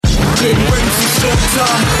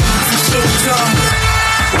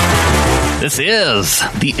This is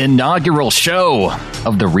the inaugural show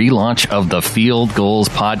of the relaunch of the Field Gulls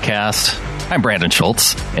podcast. I'm Brandon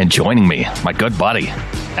Schultz, and joining me, my good buddy,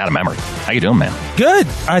 Adam Emmert. How you doing, man? Good.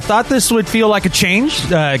 I thought this would feel like a change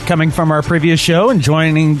coming from our previous show and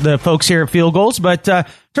joining the folks here at Field Gulls, but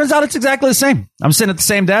turns out it's exactly the same. I'm sitting at the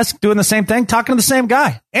same desk, doing the same thing, talking to the same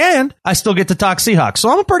guy, and I still get to talk Seahawks, so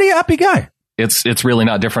I'm a pretty happy guy. It's really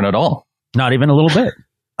not different at all. Not even a little bit.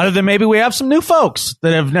 Other than maybe we have some new folks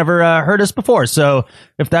that have never heard us before. So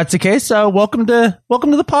if that's the case, welcome to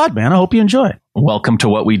the pod, man. I hope you enjoy. Welcome to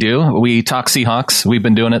what we do. We talk Seahawks. We've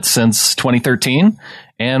been doing it since 2013,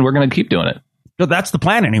 and we're going to keep doing it. So that's the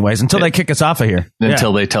plan anyways, until they kick us off of here.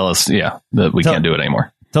 Until they tell us, that we can't do it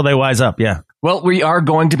anymore. Until they wise up, yeah. Well, we are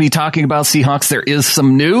going to be talking about Seahawks. There is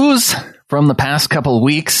some news from the past couple of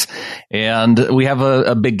weeks, and we have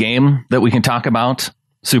a big game that we can talk about.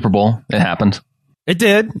 Super Bowl. It happened. It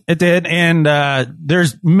did. And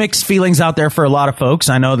there's mixed feelings out there for a lot of folks.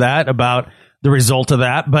 I know that about the result of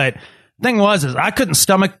that. But the thing is I couldn't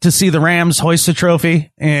stomach to see the Rams hoist the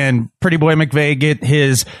trophy and Pretty Boy McVay get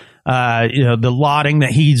his, the lauding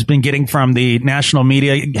that he's been getting from the national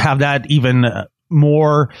media, have that even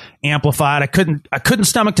more amplified. I couldn't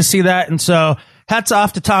stomach to see that. And so hats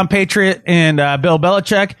off to Tom Patriot and Bill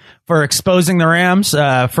Belichick for exposing the Rams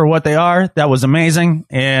for what they are. That was amazing.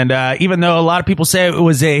 And even though a lot of people say it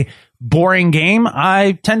was a boring game,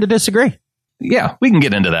 I tend to disagree. Yeah, we can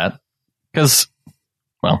get into that because,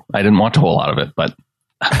 well, I didn't watch a whole lot of it, but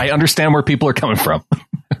I understand where people are coming from.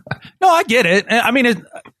 No, I get it. I mean,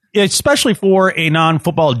 especially for a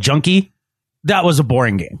non-football junkie, that was a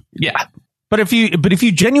boring game. Yeah. But if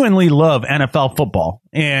you genuinely love NFL football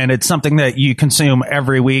and it's something that you consume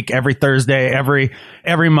every week, every Thursday,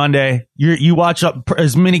 every Monday, you watch up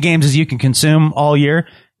as many games as you can consume all year.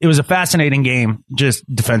 It was a fascinating game, just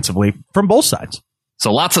defensively from both sides.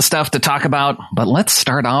 So lots of stuff to talk about, but let's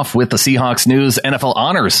start off with the Seahawks news. NFL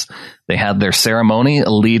honors. They had their ceremony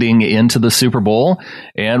leading into the Super Bowl,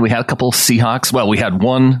 and we had a couple of Seahawks. Well, we had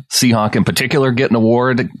one Seahawk in particular get an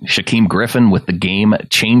award, Shaquem Griffin with the Game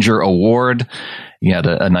Changer Award. He had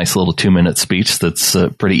a nice little 2-minute speech that's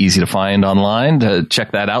pretty easy to find online.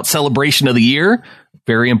 Check that out. Celebration of the Year,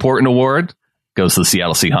 very important award, goes to the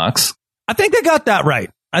Seattle Seahawks. I think they got that right.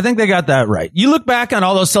 You look back on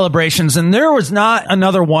all those celebrations, and there was not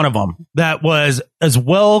another one of them that was as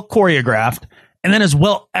well choreographed and then as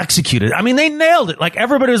well executed. I mean, they nailed it. Like,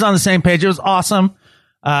 everybody was on the same page. It was awesome.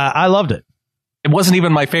 I loved it. It wasn't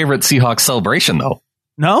even my favorite Seahawks celebration, though.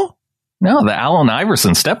 No, the Allen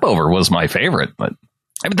Iverson step over was my favorite, but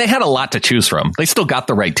I mean, they had a lot to choose from. They still got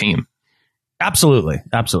the right team. Absolutely.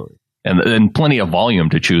 And plenty of volume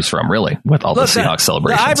to choose from, really, with all the Seahawks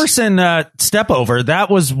celebrations. The Iverson step over, that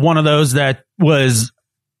was one of those that was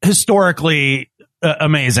historically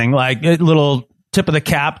amazing, like a little tip of the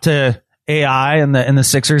cap to AI and the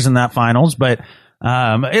Sixers in that finals. But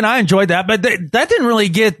and I enjoyed that, but that didn't really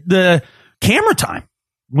get the camera time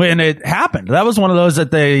when it happened. That was one of those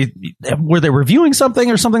that were they reviewing something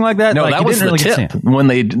or something like that? No, like, that was the tip. When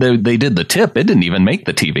they did the tip, it didn't even make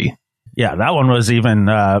the TV. Yeah, that one was even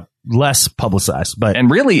less publicized.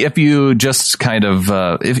 And really, if you just kind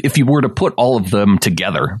of if you were to put all of them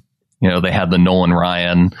together, they had the Nolan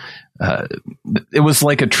Ryan. It was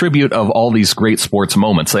like a tribute of all these great sports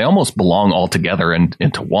moments. They almost belong all together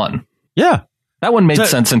into one. Yeah, that one made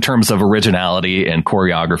sense in terms of originality and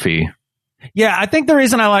choreography. Yeah, I think the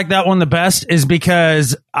reason I like that one the best is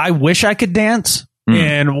because I wish I could dance,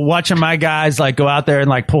 and watching my guys like go out there and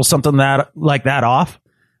like pull something like that off.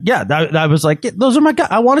 Yeah, I was like, those are my guys.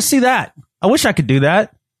 I want to see that. I wish I could do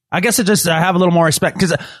that. I guess I have a little more respect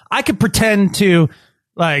because I could pretend to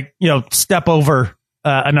step over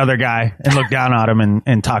another guy and look down at him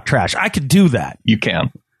and talk trash. I could do that. You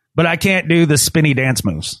can. But I can't do the spinny dance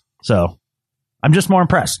moves. So I'm just more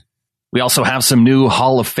impressed. We also have some new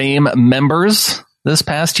Hall of Fame members this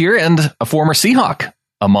past year and a former Seahawk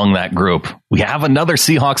among that group. We have another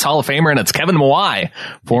Seahawks Hall of Famer, and it's Kevin Mawae,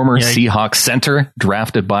 former Seahawks center,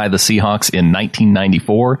 drafted by the Seahawks in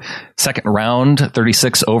 1994. Second round,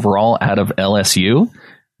 36 overall out of LSU.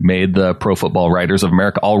 Made the Pro Football Writers of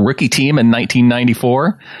America All-Rookie Team in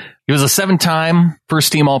 1994. He was a 7-time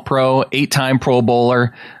First-Team All-Pro, 8-time Pro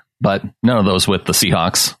Bowler, but none of those with the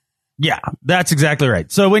Seahawks. Yeah, that's exactly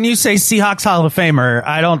right. So when you say Seahawks Hall of Famer,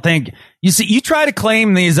 I don't think you try to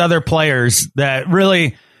claim these other players that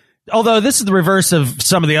really, although this is the reverse of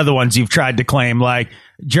some of the other ones you've tried to claim, like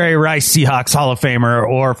Jerry Rice Seahawks Hall of Famer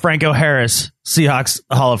or Franco Harris Seahawks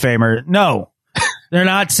Hall of Famer. No, they're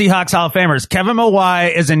not Seahawks Hall of Famers. Kevin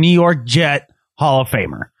Mawae is a New York Jet Hall of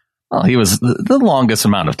Famer. Well, he was the longest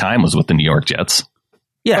amount of time was with the New York Jets.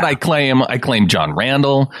 Yeah. But I claim John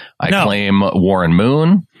Randall. I claim Warren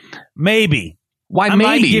Moon. Maybe. Why I maybe?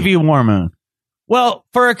 might give you Warren Moon. Well,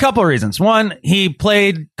 for a couple of reasons. One, he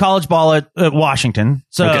played college ball at Washington,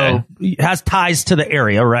 so he has ties to the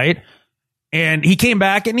area, right? And he came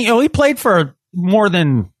back and, he played for more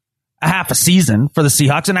than a half a season for the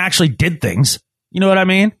Seahawks and actually did things. You know what I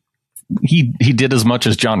mean? He did as much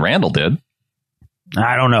as John Randall did.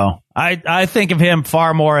 I don't know. I think of him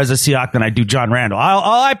far more as a Seahawk than I do John Randall.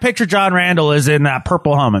 All I picture John Randall is in that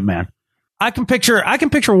purple helmet, man. I can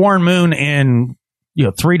picture Warren Moon in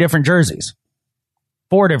 3 different jerseys.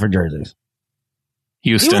 4 different jerseys.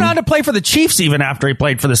 Houston. He went on to play for the Chiefs even after he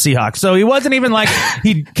played for the Seahawks. So he wasn't even like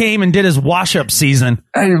he came and did his wash-up season.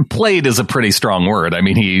 Played is a pretty strong word. I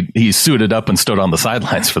mean, he suited up and stood on the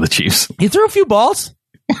sidelines for the Chiefs. He threw a few balls.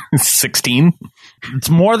 16. That's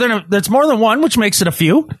more than one, which makes it a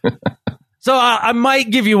few. So I might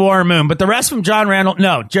give you Warren Moon, but the rest from John Randall,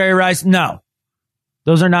 no. Jerry Rice, no.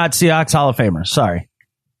 Those are not Seahawks Hall of Famers. Sorry.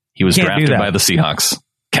 He was drafted by the Seahawks.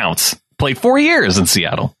 Counts. Played 4 years in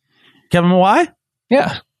Seattle. Kevin Mawae?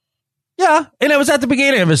 Yeah. Yeah, and it was at the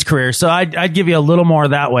beginning of his career, so I'd give you a little more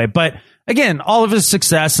that way. But again, all of his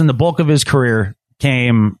success and the bulk of his career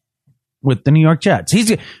came with the New York Jets.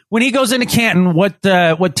 When he goes into Canton, what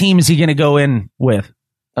team is he going to go in with?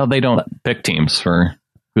 Oh, they don't pick teams for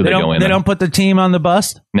who they go in. They don't put the team on the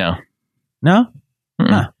bus? No. No?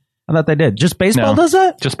 Huh. I thought they did. Just baseball does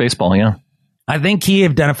that? Just baseball, yeah. I think he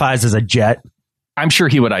identifies as a Jet. I'm sure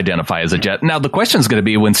he would identify as a Jet. Now, the question is going to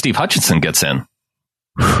be when Steve Hutchinson gets in.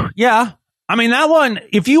 Yeah. I mean, that one,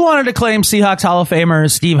 if you wanted to claim Seahawks Hall of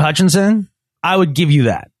Famer Steve Hutchinson, I would give you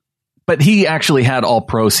that. But he actually had all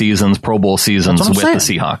pro seasons, Pro Bowl seasons with the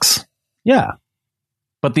Seahawks. Yeah.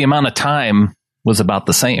 But the amount of time was about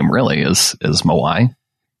the same, really, as Mawae.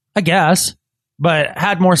 I guess. But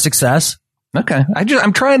had more success. Okay.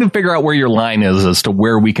 I'm trying to figure out where your line is as to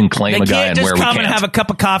where we can claim a guy and where we can't. They can't just come and have a cup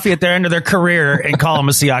of coffee at the end of their career and call him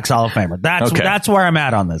a Seahawks Hall of Famer. That's where I'm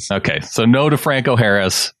at on this. Okay. So no to Franco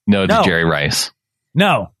Harris, no to Jerry Rice.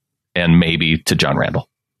 No. And maybe to John Randall.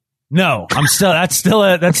 No. That's still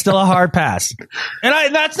a hard pass.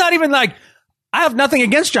 And that's not even like I have nothing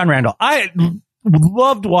against John Randall. I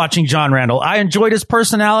loved watching John Randall. I enjoyed his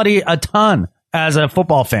personality a ton as a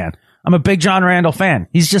football fan. I'm a big John Randall fan.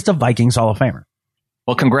 He's just a Vikings Hall of Famer.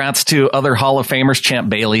 Well, congrats to other Hall of Famers, Champ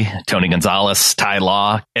Bailey, Tony Gonzalez, Ty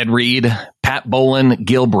Law, Ed Reed, Pat Bolin,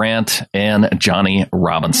 Gil Brandt, and Johnny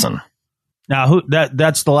Robinson. Now,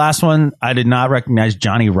 that's the last one. I did not recognize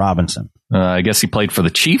Johnny Robinson. I guess he played for the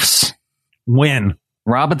Chiefs. When?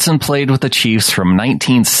 Robinson played with the Chiefs from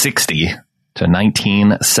 1960 to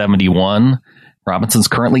 1971. Robinson's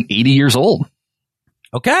currently 80 years old.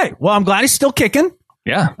 Okay. Well, I'm glad he's still kicking.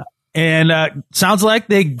 Yeah. And sounds like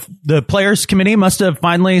the players committee must have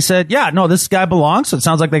finally said, yeah, no, this guy belongs. So it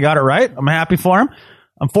sounds like they got it right. I'm happy for him.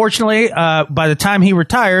 Unfortunately, by the time he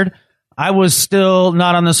retired, I was still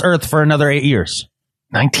not on this earth for another 8 years.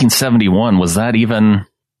 1971. Was that even?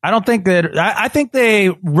 I don't think that. I think they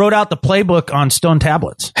wrote out the playbook on stone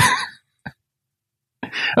tablets.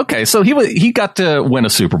 Okay. So he got to win a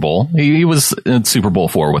Super Bowl. He was in Super Bowl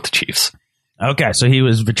IV with the Chiefs. Okay, so he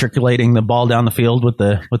was matriculating the ball down the field with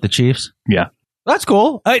the Chiefs? Yeah. That's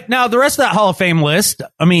cool. Now, the rest of that Hall of Fame list,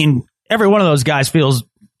 I mean, every one of those guys feels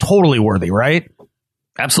totally worthy, right?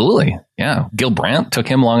 Absolutely. Yeah. Gil Brandt took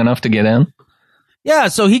him long enough to get in. Yeah,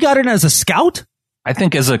 so he got in as a scout? I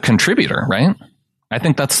think as a contributor, right? I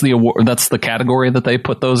think that's the award, that's the category that they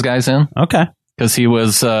put those guys in. Okay. Because he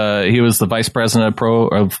was the vice president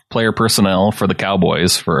of player personnel for the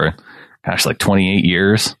Cowboys for, like 28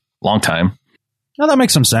 years. Long time. No, that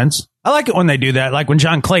makes some sense. I like it when they do that, like when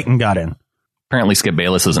John Clayton got in. Apparently Skip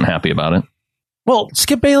Bayless isn't happy about it. Well,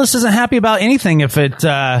 Skip Bayless isn't happy about anything if it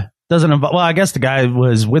doesn't involve... Well, I guess the guy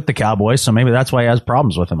was with the Cowboys, so maybe that's why he has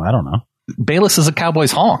problems with him. I don't know. Bayless is a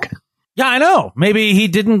Cowboys honk. Yeah, I know. Maybe he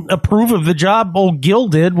didn't approve of the job old Gil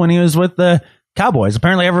did when he was with the Cowboys.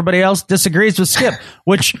 Apparently everybody else disagrees with Skip,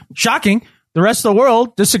 which, shocking, the rest of the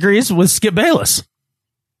world disagrees with Skip Bayless.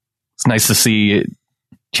 It's nice to see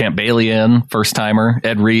Champ Bailey in, first timer,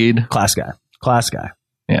 Ed Reed. Class guy.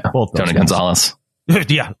 Yeah. Both Tony Gonzalez.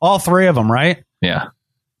 Yeah. All 3 of them, right? Yeah.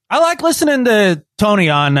 I like listening to Tony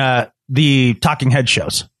on the Talking Head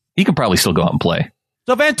shows. He could probably still go out and play.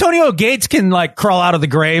 So if Antonio Gates can crawl out of the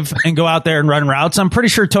grave and go out there and run routes, I'm pretty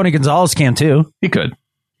sure Tony Gonzalez can too. He could.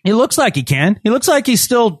 He looks like he can. He looks like he's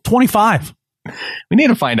still 25. We need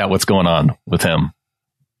to find out what's going on with him.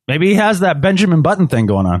 Maybe he has that Benjamin Button thing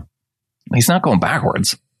going on. He's not going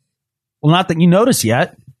backwards. Well, not that you notice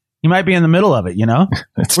yet. You might be in the middle of it, you know?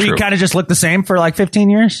 That's Where true. you kind of just look the same for like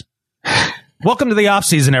 15 years. Welcome to the off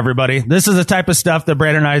season, everybody. This is the type of stuff that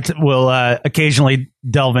Brandon and I will occasionally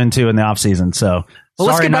delve into in the off season. So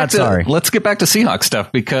sorry, not sorry. Let's get back to Seahawks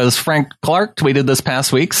stuff, because Frank Clark tweeted this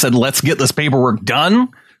past week, said, let's get this paperwork done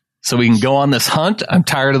so we can go on this hunt. I'm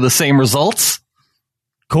tired of the same results.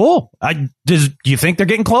 Cool. Do you think they're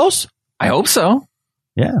getting close? I hope so.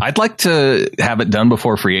 Yeah. I'd like to have it done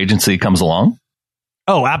before free agency comes along.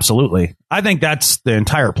 Oh, absolutely. I think that's the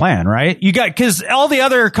entire plan, right? You got, because all the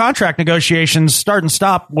other contract negotiations start and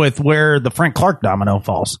stop with where the Frank Clark domino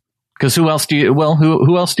falls. Because who else do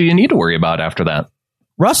you need to worry about after that?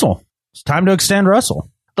 Russell. It's time to extend Russell.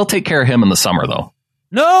 They'll take care of him in the summer, though.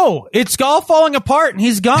 No, it's all falling apart and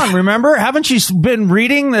he's gone. Remember? Haven't you been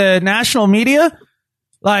reading the national media?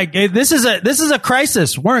 Like, this is a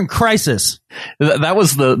crisis. We're in crisis. That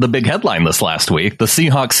was the big headline this last week. The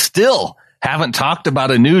Seahawks still haven't talked about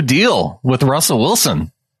a new deal with Russell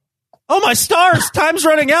Wilson. Oh, my stars. Time's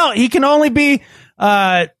running out. He can only be,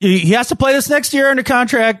 he has to play this next year under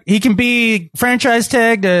contract. He can be franchise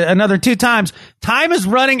tagged another 2 times. Time is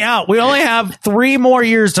running out. We only have 3 more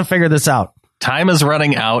years to figure this out. Time is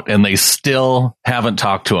running out and they still haven't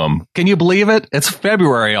talked to him. Can you believe it? It's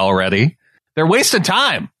February already. They're wasting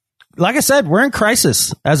time. Like I said, we're in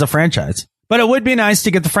crisis as a franchise. But it would be nice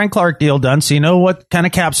to get the Frank Clark deal done so you know what kind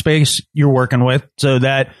of cap space you're working with, so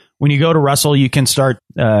that when you go to Russell, you can start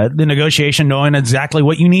the negotiation knowing exactly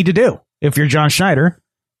what you need to do if you're John Schneider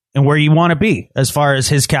and where you want to be as far as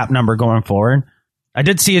his cap number going forward. I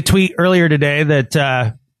did see a tweet earlier today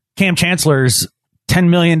that Cam Chancellor's $10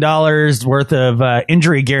 million worth of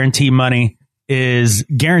injury guarantee money is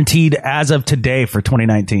guaranteed as of today for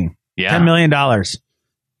 2019. Yeah. $10 million.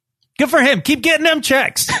 Good for him. Keep getting them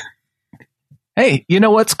checks. Hey, you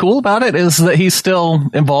know what's cool about it is that he's still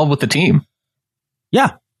involved with the team.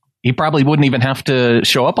 Yeah. He probably wouldn't even have to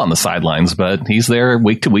show up on the sidelines, but he's there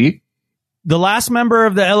week to week. The last member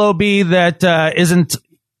of the LOB that isn't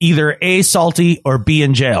either A, salty, or B,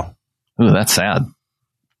 in jail. Ooh, that's sad.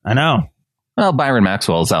 I know. Well, Byron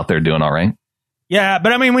Maxwell's out there doing all right. Yeah,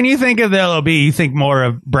 but I mean, when you think of the LOB, you think more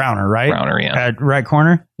of Browner, right? Browner, yeah. At right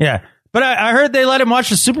corner. Yeah. But I heard they let him watch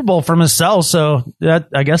the Super Bowl from his cell, so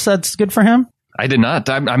I guess that's good for him. I did not.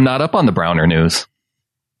 I'm not up on the Browner news.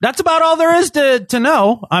 That's about all there is to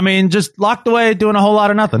know. I mean, just locked away doing a whole lot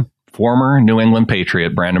of nothing. Former New England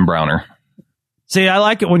Patriot Brandon Browner. See, I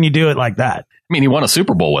like it when you do it like that. I mean, he won a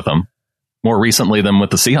Super Bowl with them more recently than with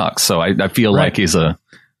the Seahawks, so I feel like he's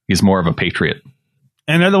more of a Patriot.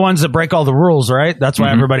 And they're the ones that break all the rules, right? That's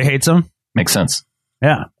why everybody hates them. Makes sense.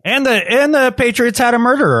 Yeah. And the Patriots had a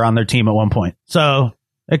murderer on their team at one point, so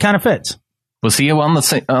it kind of fits. Was he on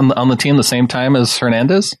the team the same time as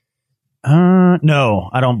Hernandez? No,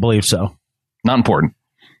 I don't believe so. Not important.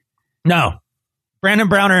 No. Brandon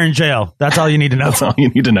Browner in jail. That's all you need to know. That's all you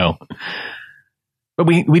need to know. But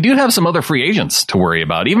we do have some other free agents to worry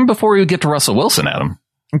about, even before we get to Russell Wilson, Adam.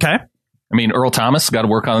 Okay. I mean, Earl Thomas, got to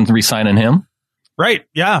work on re-signing him. Right.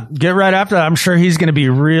 Yeah. Get right after that. I'm sure he's going to be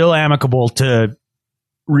real amicable to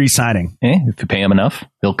re-signing. If you pay him enough,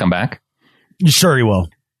 he'll come back. Sure he will.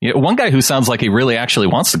 Yeah, one guy who sounds like he really actually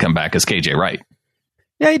wants to come back is KJ Wright.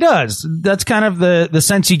 Yeah, he does. That's kind of the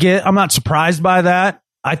sense you get. I'm not surprised by that.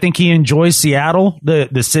 I think he enjoys Seattle,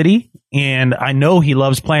 the city, and I know he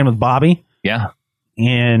loves playing with Bobby. Yeah.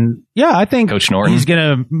 And yeah, I think Coach Norton, he's going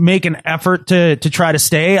to make an effort to try to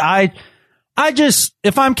stay. I just,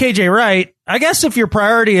 if I'm KJ Wright, I guess if your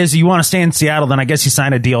priority is you want to stay in Seattle, then I guess you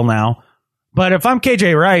sign a deal now. But if I'm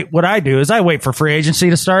KJ Wright, what I do is I wait for free agency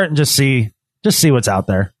to start and just see what's out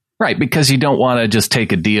there. Right, because you don't want to just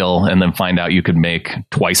take a deal and then find out you could make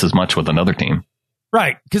twice as much with another team.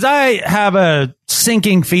 Right, because I have a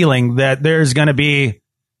sinking feeling that there's going to be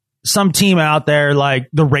some team out there like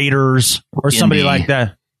the Raiders or somebody like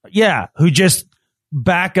that. Yeah, who just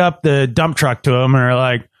back up the dump truck to them and are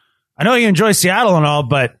like, I know you enjoy Seattle and all,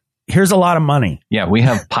 but here's a lot of money. Yeah, we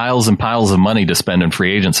have piles and piles of money to spend in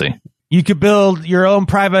free agency. You could build your own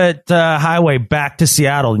private highway back to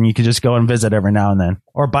Seattle, and you could just go and visit every now and then,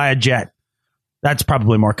 or buy a jet. That's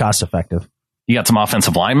probably more cost effective. You got some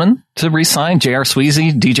offensive linemen to re-sign, J.R.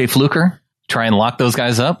 Sweezy, DJ Fluker. Try and lock those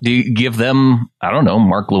guys up. Do you give them, I don't know,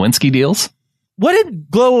 Mark Lewinsky deals? What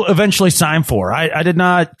did Glow eventually sign for? I did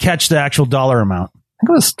not catch the actual dollar amount. I think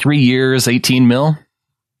it was 3 years, 18 mil.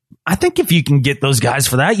 I think if you can get those guys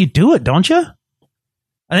for that, you do it, don't you?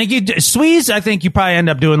 I think Sweeze, I think you probably end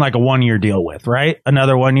up doing like a 1 year deal with, right?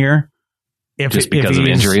 Another 1 year. Just because of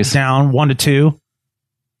injuries. Down 1 to 2.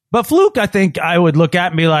 But Fluke, I think I would look at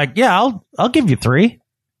and be like, yeah, I'll give you 3.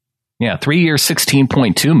 Yeah, 3 years,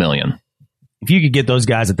 $16.2 million. If you could get those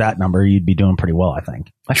guys at that number, you'd be doing pretty well, I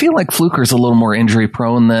think. I feel like Fluker's a little more injury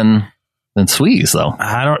prone than Sweezy, though.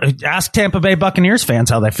 I don't ask Tampa Bay Buccaneers fans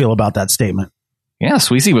how they feel about that statement. Yeah,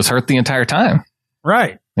 Sweezy was hurt the entire time.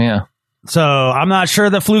 Right. Yeah. So I'm not sure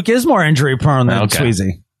that Fluke is more injury prone than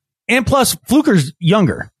Sweezy. And plus, Fluker's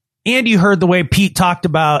younger. And you heard the way Pete talked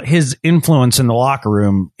about his influence in the locker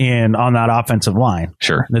room and on that offensive line.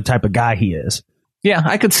 Sure. The type of guy he is. Yeah,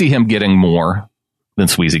 I could see him getting more than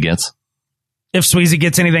Sweezy gets. If Sweezy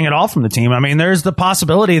gets anything at all from the team. I mean, there's the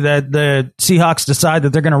possibility that the Seahawks decide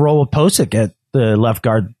that they're going to roll with Posick at the left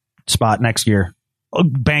guard spot next year.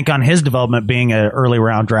 Bank on his development being an early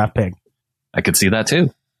round draft pick. I could see that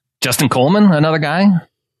too. Justin Coleman, another guy.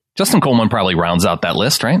 Justin Coleman probably rounds out that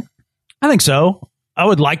list, right? I think so. I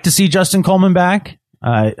would like to see Justin Coleman back.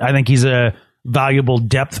 I think he's a valuable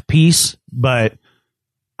depth piece, but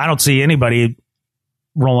I don't see anybody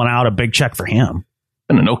rolling out a big check for him.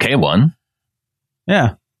 And an okay one.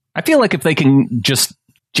 Yeah. I feel like if they can just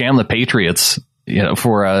jam the Patriots,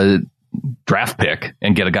 for a draft pick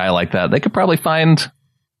and get a guy like that, they could probably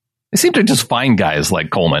they seem to just find guys like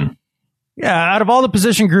Coleman. Yeah, out of all the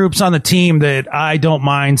position groups on the team that I don't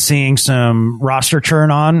mind seeing some roster churn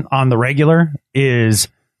on the regular is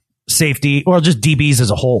safety, or just DBs as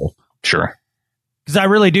a whole. Sure. Because I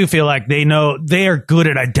really do feel like they are good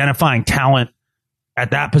at identifying talent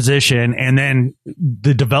at that position, and then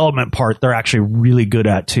the development part they're actually really good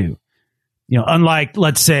at too. Unlike,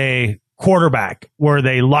 let's say, quarterback, where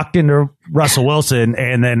they lucked into Russell Wilson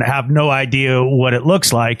and then have no idea what it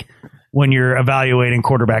looks like when you're evaluating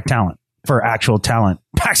quarterback talent for actual talent.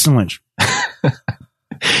 Paxton Lynch.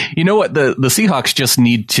 You know what? The Seahawks just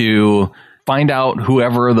need to find out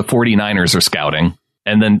whoever the 49ers are scouting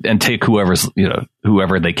and take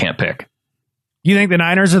whoever they can't pick. You think the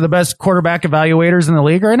Niners are the best quarterback evaluators in the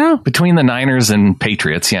league right now? Between the Niners and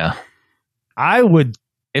Patriots, yeah. I would.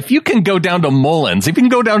 If you can go down to Mullins, if you can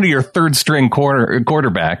go down to your third string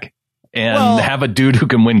quarterback and have a dude who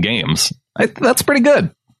can win games, that's pretty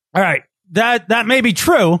good. All right. That may be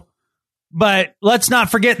true, but let's not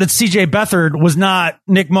forget that CJ Beathard was not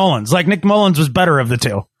Nick Mullins. Like, Nick Mullins was better of the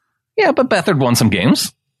two. Yeah, but Beathard won some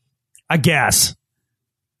games. I guess.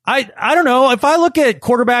 I don't know. If I look at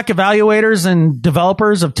quarterback evaluators and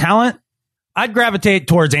developers of talent, I'd gravitate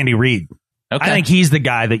towards Andy Reid. Okay. I think he's the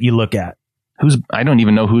guy that you look at. I don't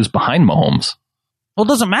even know who's behind Mahomes. Well, it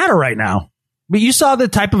doesn't matter right now. But you saw the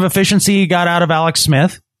type of efficiency he got out of Alex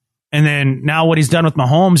Smith. And then now what he's done with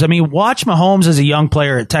Mahomes. I mean, watch Mahomes as a young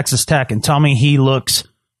player at Texas Tech and tell me he looks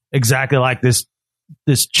exactly like this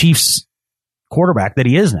Chiefs quarterback that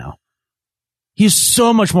he is now. He's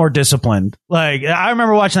so much more disciplined. Like, I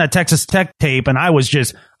remember watching that Texas Tech tape and I was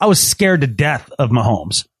scared to death of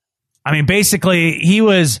Mahomes. I mean, basically he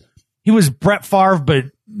was Brett Favre, but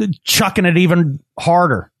chucking it even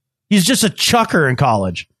harder. He's just a chucker in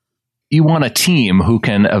college. You want a team who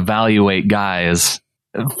can evaluate guys,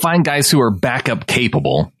 find guys who are backup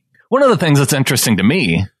capable. One of the things that's interesting to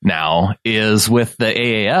me now is with the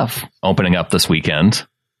AAF opening up this weekend,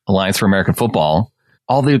 Alliance for American Football,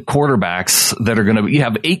 all the quarterbacks that are going to, you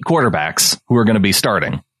have 8 quarterbacks who are going to be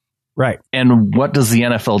starting. Right. And what does the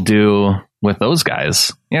NFL do with those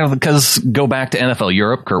guys? Because go back to NFL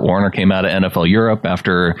Europe. Kurt Warner came out of NFL Europe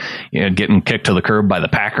after getting kicked to the curb by the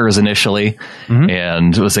Packers initially,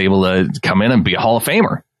 and was able to come in and be a Hall of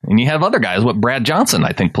Famer. And you have other guys. What Brad Johnson,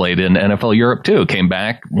 I think, played in NFL Europe too. Came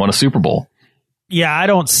back, won a Super Bowl. Yeah, I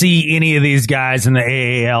don't see any of these guys in the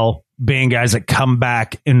AAL being guys that come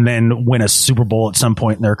back and then win a Super Bowl at some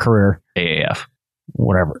point in their career. AAF.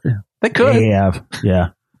 Whatever. They could. AAF, yeah.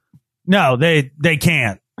 No, they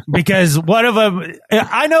can't. Because one of them,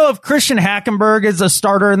 I know if Christian Hackenberg is a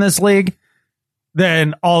starter in this league,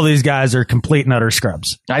 then all these guys are complete and utter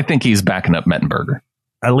scrubs. I think he's backing up Mettenberger.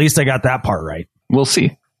 At least I got that part right. We'll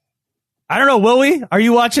see. I don't know, will we? Are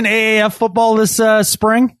you watching AAF football this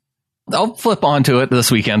spring? I'll flip onto it this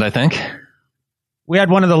weekend, I think. We had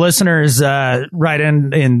one of the listeners write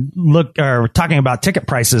in and talking about ticket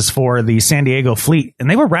prices for the San Diego Fleet, and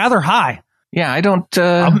they were rather high. Yeah, I don't.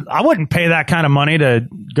 I wouldn't pay that kind of money to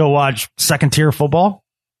go watch second-tier football.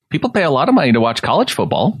 People pay a lot of money to watch college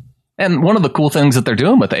football. And one of the cool things that they're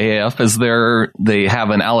doing with the AAF is they have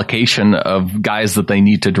an allocation of guys that they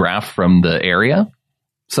need to draft from the area.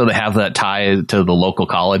 So they have that tie to the local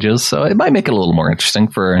colleges. So it might make it a little more interesting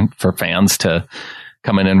for fans to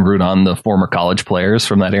come in and root on the former college players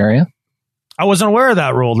from that area. I wasn't aware of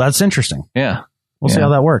that rule. That's interesting. Yeah. We'll see how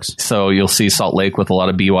that works. So you'll see Salt Lake with a lot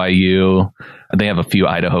of BYU. They have a few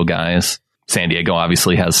Idaho guys. San Diego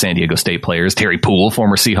obviously has San Diego State players. Terry Poole,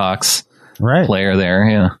 former Seahawks player there.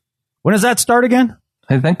 Yeah. When does that start again?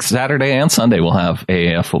 I think Saturday and Sunday we'll have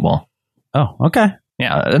AAF football. Oh, okay.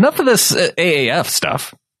 Yeah, enough of this AAF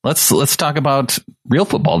stuff. Let's talk about real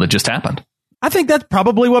football that just happened. I think that's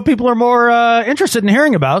probably what people are more interested in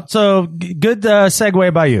hearing about. So good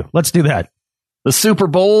segue by you. Let's do that. The Super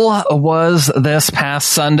Bowl was this past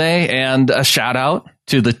Sunday, and a shout out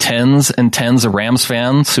to the tens and tens of Rams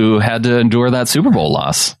fans who had to endure that Super Bowl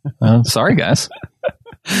loss. Sorry, guys.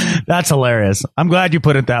 That's hilarious. I'm glad you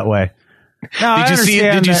put it that way. Now,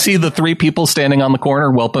 Did you see the 3 people standing on the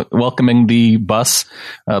corner welcoming the bus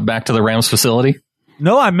back to the Rams facility?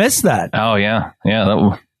 No, I missed that. Oh, yeah.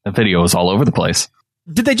 Yeah, that video was all over the place.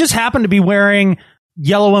 Did they just happen to be wearing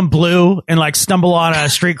yellow and blue and like stumble on a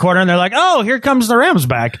street corner and they're like, oh, here comes the Rams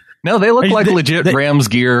back? No, they look like legit Rams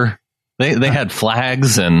gear. They had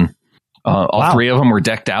flags, and all 3 of them were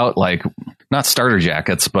decked out like not starter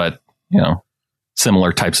jackets, but,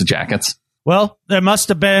 similar types of jackets. Well, there must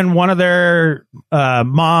have been one of their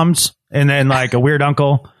moms and then like a weird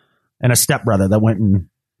uncle and a stepbrother that went and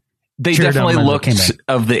they definitely looked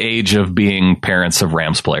of the age of being parents of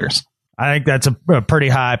Rams players. I think that's a pretty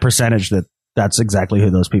high percentage that's exactly who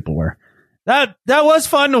those people were. That was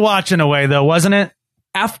fun to watch in a way, though, wasn't it?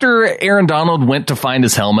 After Aaron Donald went to find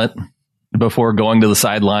his helmet before going to the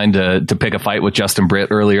sideline to pick a fight with Justin Britt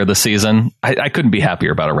earlier this season, I couldn't be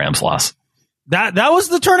happier about a Rams loss. That was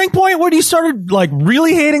the turning point where you started like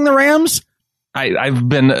really hating the Rams? I've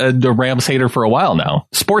been a Rams hater for a while now.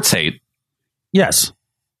 Sports hate. Yes.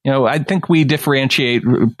 I think we differentiate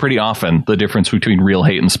pretty often the difference between real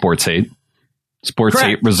hate and sports hate. Sports Correct.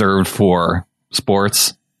 Hate reserved for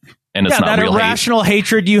sports, and it's not that real irrational hate.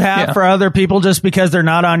 Hatred you have for other people just because they're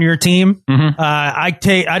not on your team. Mm-hmm.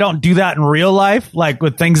 I don't do that in real life, like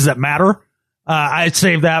with things that matter. I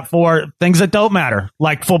save that for things that don't matter,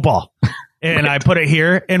 like football. And right. I put it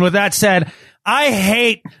here. And with that said, I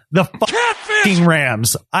hate the fucking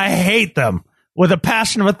Rams. I hate them with a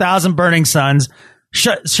passion of 1,000 burning suns.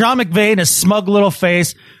 Sean McVay and his smug little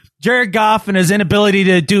face, Jared Goff and his inability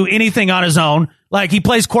to do anything on his own, like he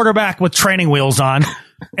plays quarterback with training wheels on,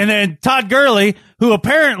 and then Todd Gurley, who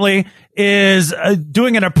apparently is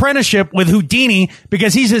doing an apprenticeship with Houdini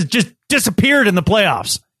because he's just disappeared in the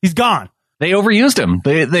playoffs. He's gone. They overused him.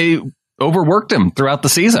 They overworked him throughout the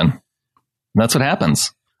season. That's what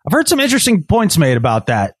happens. I've heard some interesting points made about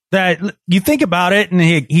that you think about it, and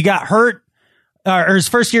he got hurt. Or his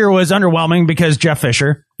first year was underwhelming because Jeff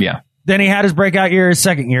Fisher. Yeah. Then he had his breakout year his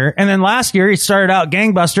second year. And then last year he started out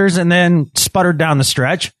gangbusters and then sputtered down the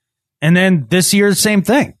stretch. And then this year, the same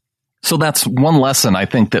thing. So that's one lesson I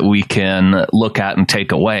think that we can look at and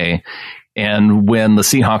take away. And when the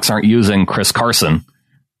Seahawks aren't using Chris Carson,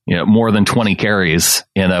 more than 20 carries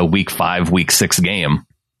in a week 5, week 6 game,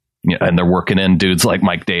 and they're working in dudes like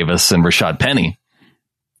Mike Davis and Rashad Penny,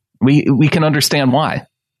 we can understand why.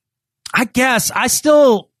 I guess I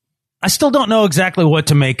still don't know exactly what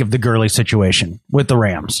to make of the Gurley situation with the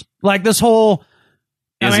Rams. Like this whole,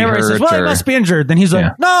 everybody says, well, he must be injured. Then he's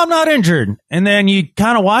like, no, I'm not injured. And then you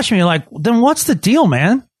kind of watch me, you're like, then what's the deal,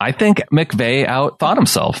 man? I think McVay outthought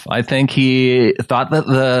himself. I think he thought that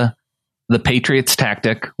the Patriots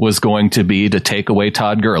tactic was going to be to take away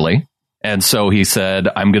Todd Gurley. And so he said,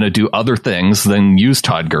 I'm going to do other things than use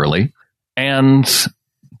Todd Gurley. And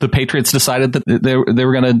the Patriots decided that they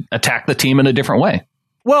were going to attack the team in a different way.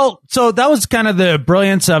 Well, so that was kind of the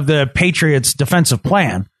brilliance of the Patriots' defensive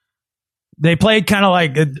plan. They played kind of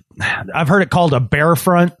like, I've heard it called a bear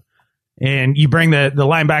front, and you bring the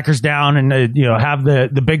linebackers down and have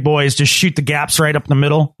the big boys just shoot the gaps right up the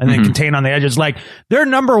middle and then contain on the edges. Like their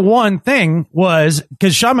number one thing was,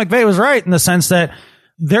 because Sean McVay was right in the sense that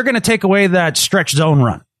they're going to take away that stretch zone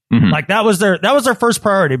run. Mm-hmm. Like that was their first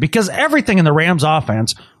priority, because everything in the Rams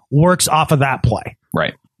offense works off of that play.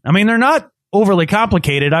 Right. I mean, they're not overly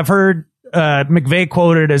complicated. I've heard McVay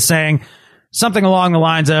quoted as saying something along the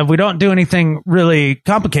lines of, we don't do anything really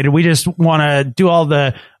complicated. We just want to do all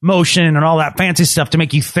the motion and all that fancy stuff to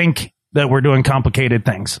make you think that we're doing complicated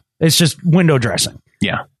things. It's just window dressing.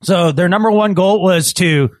 Yeah. So their number one goal was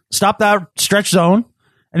to stop that stretch zone.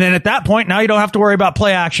 And then at that point, now you don't have to worry about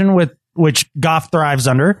play action, which Goff thrives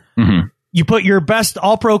under. Mm-hmm. You put your best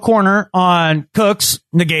all-pro corner on Cooks,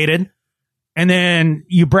 negated, and then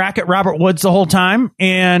you bracket Robert Woods the whole time,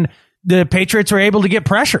 and the Patriots were able to get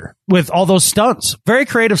pressure with all those stunts. Very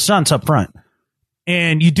creative stunts up front.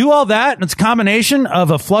 And you do all that, and it's a combination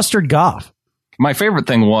of a flustered Goff. My favorite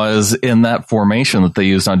thing was in that formation that they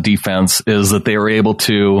used on defense is that they were able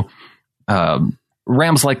to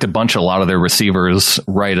Rams like to bunch a lot of their receivers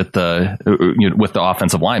right at with the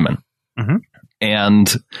offensive linemen. Mm-hmm.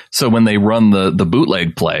 And so when they run the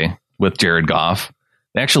bootleg play with Jared Goff,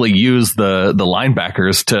 They actually used the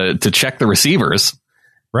linebackers to check the receivers.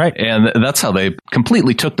 Right. And that's how they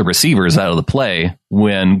completely took the receivers out of the play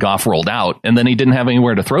when Goff rolled out, and then he didn't have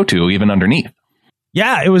anywhere to throw to, even underneath.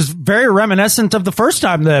 Yeah, it was very reminiscent of the first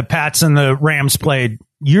time the Pats and the Rams played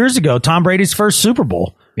years ago, Tom Brady's first Super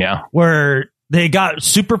Bowl. Yeah. Where they got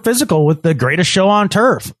super physical with the greatest show on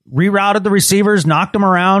turf, rerouted the receivers, knocked them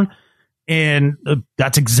around, and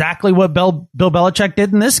that's exactly what Bill Belichick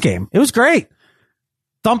did in this game. It was great.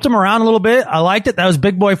 Thumped him around a little bit. I liked it. That was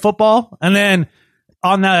big boy football. And then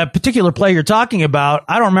on the particular play you're talking about,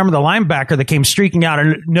 I don't remember the linebacker that came streaking out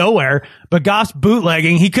of nowhere, but Goff's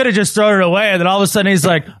bootlegging. He could have just thrown it away, and then all of a sudden he's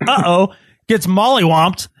like, uh-oh, gets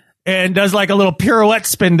mollywomped and does like a little pirouette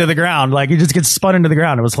spin to the ground. Like he just gets spun into the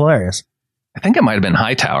ground. It was hilarious. I think it might have been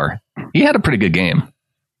Hightower. He had a pretty good game.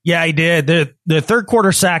 Yeah, he did. The third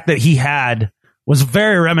quarter sack that he had was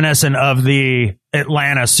very reminiscent of the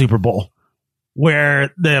Atlanta Super Bowl,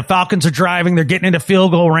 where the Falcons are driving, they're getting into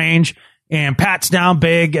field goal range, and Pat's down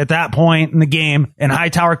big at that point in the game, and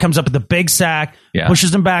Hightower comes up with the big sack,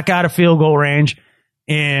 pushes them back out of field goal range,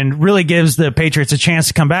 and really gives the Patriots a chance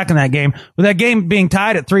to come back in that game. With that game being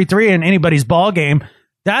tied at 3-3 in anybody's ball game,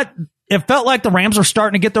 it felt like the Rams were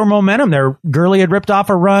starting to get their momentum there. Gurley had ripped off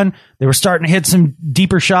a run. They were starting to hit some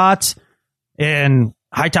deeper shots, and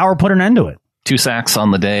Hightower put an end to it. 2 sacks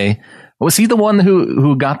on the day. Was he the one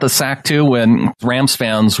who got the sack too when Rams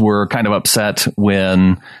fans were kind of upset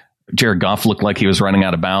when Jared Goff looked like he was running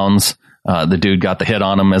out of bounds? The dude got the hit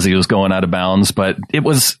on him as he was going out of bounds, but it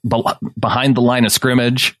was behind the line of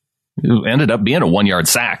scrimmage. It ended up being a 1-yard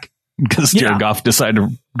sack because Jared Goff decided to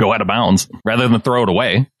go out of bounds rather than throw it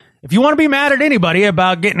away. If you want to be mad at anybody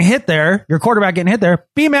about getting hit there, your quarterback getting hit there,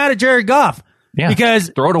 be mad at Jared Goff. Yeah,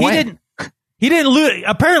 because throw it away. He didn't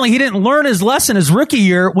apparently he didn't learn his lesson his rookie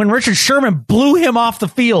year when Richard Sherman blew him off the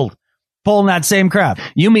field, pulling that same crap.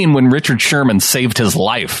 You mean when Richard Sherman saved his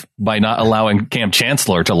life by not allowing Cam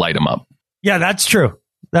Chancellor to light him up? Yeah, that's true.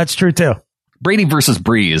 That's true too. Brady versus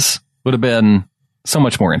Breeze would have been so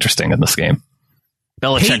much more interesting in this game.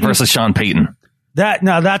 Belichick versus Sean Payton.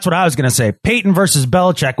 That's what I was going to say. Peyton versus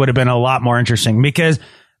Belichick would have been a lot more interesting because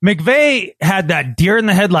McVay had that deer in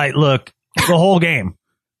the headlight look the whole game.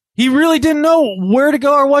 He really didn't know where to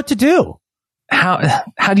go or what to do. How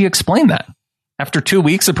do you explain that? After 2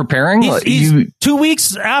 weeks of preparing? He's 2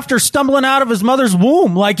 weeks after stumbling out of his mother's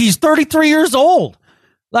womb. Like he's 33 years old.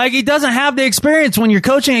 Like he doesn't have the experience when you're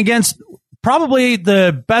coaching against probably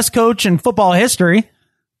the best coach in football history.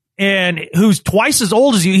 And who's twice as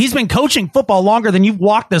old as you. He's been coaching football longer than you've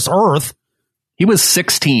walked this earth. He was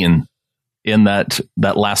 16 in that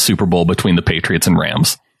last Super Bowl between the Patriots and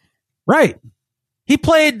Rams. Right. He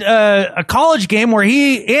played a college game where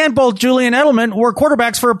he and both Julian Edelman were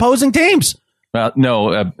quarterbacks for opposing teams.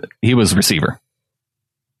 No, he was receiver.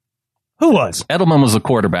 Who was? Edelman was a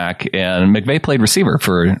quarterback, and McVay played receiver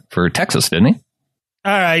for Texas, didn't he?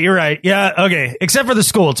 All right, you're right. Yeah, okay. Except for the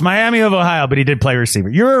school. It's Miami of Ohio, but he did play receiver.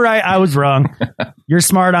 You were right. I was wrong. You're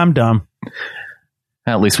smart. I'm dumb.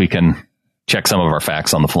 At least we can check some of our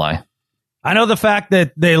facts on the fly. I know the fact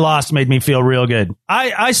that they lost made me feel real good.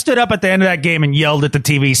 I stood up at the end of that game and yelled at the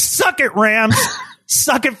TV, "Suck it, Rams!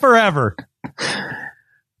 Suck it forever!"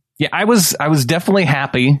 Yeah, I was definitely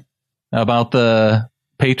happy about the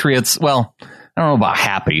Patriots. Well, I don't know about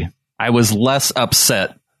happy. I was less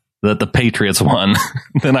upset that the Patriots won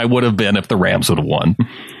than I would have been if the Rams would have won.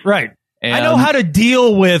 Right. And I know how to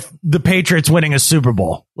deal with the Patriots winning a Super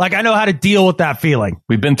Bowl. Like, I know how to deal with that feeling.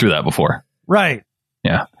 We've been through that before. Right.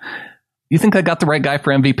 Yeah. You think I got the right guy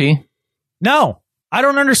for MVP? No. I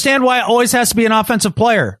don't understand why it always has to be an offensive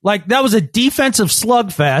player. Like, that was a defensive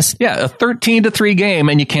slugfest. Yeah, a 13-3 game,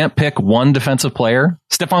 and you can't pick one defensive player.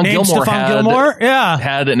 Stephon Gilmore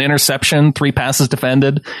had an interception, 3 passes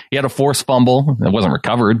defended. He had a forced fumble. It wasn't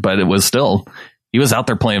recovered, but it was still, he was out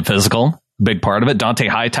there playing physical. Big part of it. Dante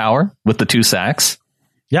Hightower with the 2 sacks.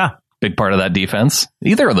 Yeah. Big part of that defense.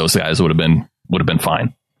 Either of those guys would have been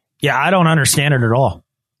fine. Yeah, I don't understand it at all.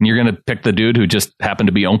 You're going to pick the dude who just happened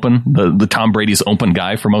to be open, the Tom Brady's open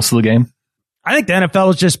guy for most of the game? I think the NFL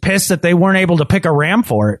was just pissed that they weren't able to pick a Ram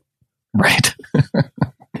for it. Right.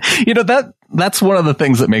 That's one of the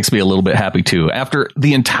things that makes me a little bit happy, too. After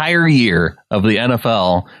the entire year of the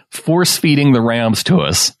NFL force-feeding the Rams to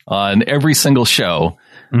us on every single show,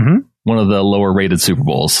 one of the lower-rated Super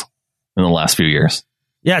Bowls in the last few years.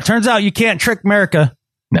 Yeah, it turns out you can't trick America.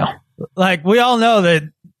 No. Like, we all know that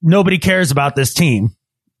nobody cares about this team.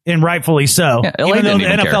 And rightfully so. Yeah, even though the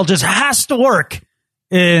NFL just has to work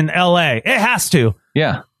in LA. It has to.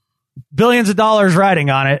 Yeah. Billions of dollars riding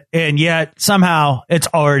on it, and yet somehow it's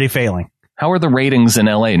already failing. How are the ratings in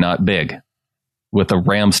LA not big? with a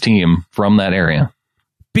Rams team from that area.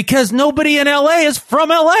 Because nobody in LA is from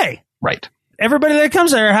LA. Right. Everybody that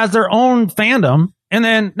comes there has their own fandom. And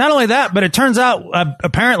then not only that, but it turns out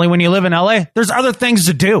apparently when you live in LA, there's other things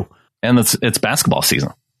to do. And it's basketball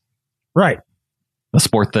season. Right. A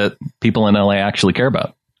sport that people in LA actually care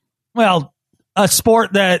about. Well, a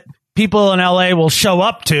sport that people in LA will show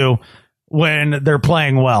up to when they're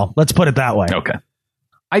playing well. Let's put it that way. Okay.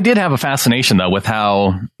 I did have a fascination, though, with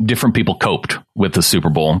how different people coped with the Super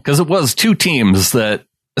Bowl, because it was two teams that,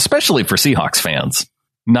 especially for Seahawks fans,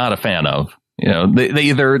 not a fan of. You know, they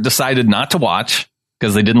either decided not to watch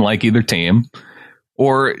because they didn't like either team,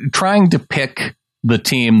 or trying to pick the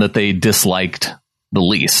team that they disliked the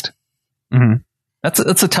least. Mm-hmm.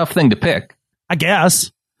 That's a tough thing to pick. I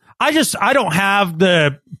guess. I don't have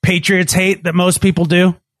the Patriots hate that most people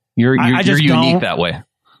do. You're unique don't. that way.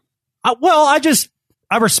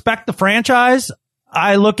 I respect the franchise.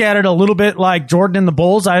 I look at it a little bit like Jordan and the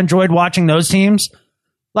Bulls. I enjoyed watching those teams.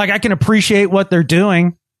 Like, I can appreciate what they're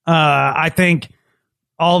doing. I think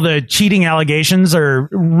all the cheating allegations are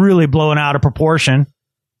really blowing out of proportion.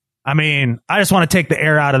 I mean, I just want to take the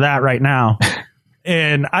air out of that right now.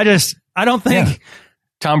 And I don't think... Yeah.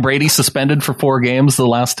 Tom Brady suspended for 4 games the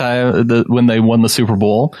last time when they won the Super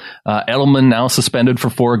Bowl. Edelman now suspended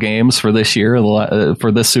for 4 games for this year,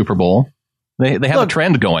 for this Super Bowl. They have a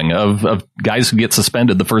trend going of guys who get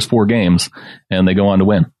suspended the first 4 games and they go on to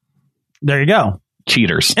win. There you go.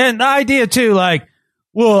 Cheaters. And the idea too, like,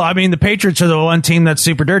 well, I mean, the Patriots are the one team that's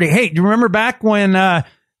super dirty. Hey, do you remember back when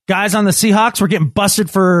guys on the Seahawks were getting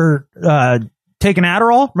busted for taking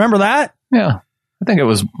Adderall? Remember that? Yeah. I think it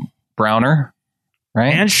was Browner.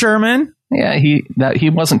 Right. And Sherman. Yeah, he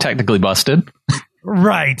wasn't technically busted.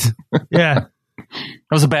 Right. Yeah.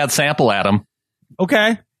 That was a bad sample, Adam.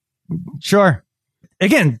 Okay. Sure.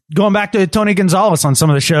 Again, going back to Tony Gonzalez on some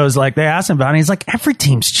of the shows, like they asked him about it, he's like, every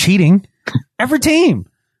team's cheating. Every team.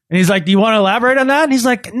 And he's like, do you want to elaborate on that? And he's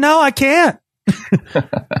like, no, I can't.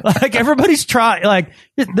 Like, everybody's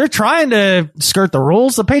they're trying to skirt the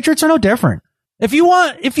rules. The Patriots are no different. If you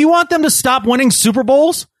want them to stop winning Super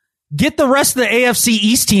Bowls, get the rest of the AFC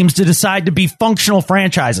East teams to decide to be functional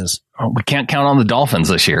franchises. Oh, we can't count on the Dolphins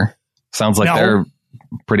this year. Sounds like they're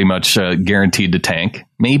pretty much guaranteed to tank.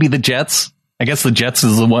 Maybe the Jets. I guess the Jets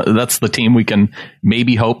is that's the team we can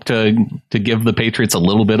maybe hope to give the Patriots a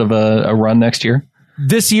little bit of a run next year.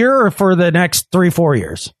 This year or for the next 3-4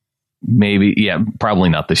 years? Maybe. Yeah, probably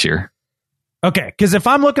not this year. Okay, because if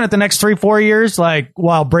I'm looking at the next 3-4 years, like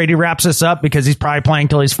while Brady wraps this up, because he's probably playing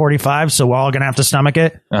till he's 45, so we're all going to have to stomach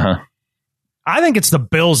it. I think it's the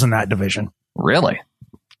Bills in that division. Really?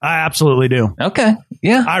 I absolutely do. Okay,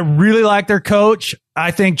 yeah. I really like their coach. I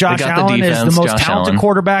think Josh Allen is the most talented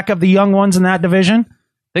quarterback of the young ones in that division.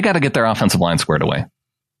 They got to get their offensive line squared away.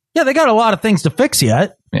 Yeah, they got a lot of things to fix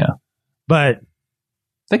yet. Yeah. But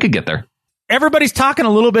they could get there. Everybody's talking a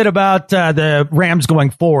little bit about the Rams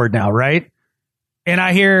going forward now, right? And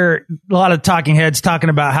I hear a lot of talking heads talking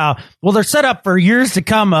about how, well, they're set up for years to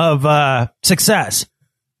come of success.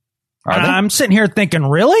 I'm sitting here thinking,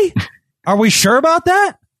 really? Are we sure about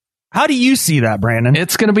that? How do you see that, Brandon?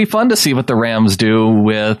 It's going to be fun to see what the Rams do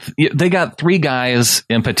with... They got 3 guys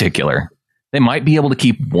in particular. They might be able to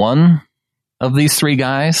keep one of these 3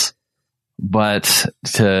 guys, but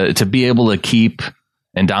to be able to keep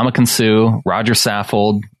Ndamukong Suh, Roger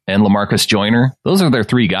Saffold, and LaMarcus Joyner, those are their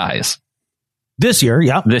 3 guys. This year,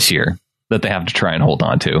 yeah. This year, that they have to try and hold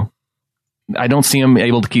on to. I don't see them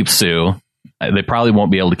able to keep Suh. They probably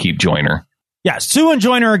won't be able to keep Joyner. Yeah, Suh and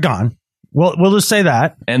Joyner are gone. We'll just say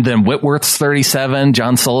that. And then Whitworth's 37.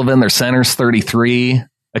 John Sullivan, their center's 33.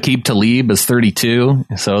 Aqib Talib is 32.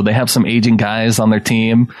 So they have some aging guys on their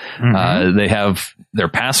team. Mm-hmm. They have their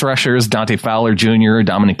pass rushers, Dante Fowler Jr.,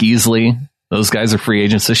 Dominic Easley. Those guys are free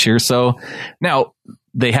agents this year. So now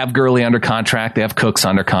they have Gurley under contract. They have Cooks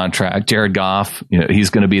under contract. Jared Goff, he's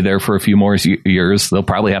going to be there for a few more years. They'll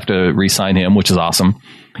probably have to re-sign him, which is awesome.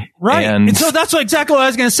 Right. And so that's exactly what I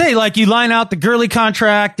was going to say. Like, you line out the Gurley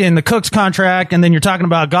contract and the Cooks contract, and then you're talking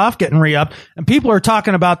about Goff getting re-up, and people are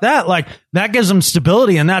talking about that. Like, that gives them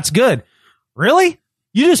stability, and that's good. Really?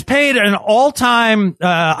 You just paid an all-time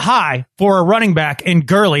high for a running back in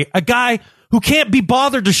Gurley, a guy who can't be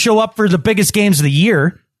bothered to show up for the biggest games of the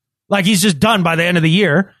year. Like, he's just done by the end of the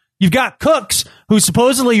year. You've got Cooks, who's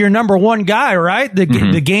supposedly your number 1 guy, right?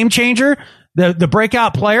 The game changer, the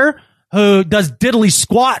breakout player, who does diddly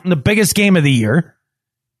squat in the biggest game of the year.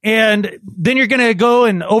 And then you're going to go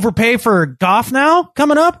and overpay for Goff now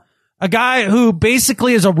coming up, a guy who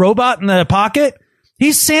basically is a robot in the pocket.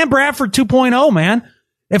 He's Sam Bradford 2.0, man.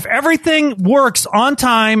 If everything works on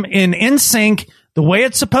time and in sync the way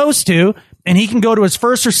it's supposed to, and he can go to his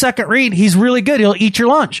first or second read, he's really good. He'll eat your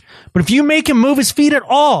lunch. But if you make him move his feet at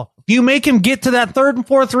all, if you make him get to that third and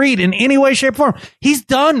fourth read in any way, shape, or form, he's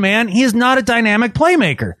done, man. He is not a dynamic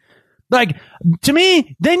playmaker. Like, to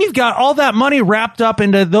me, then you've got all that money wrapped up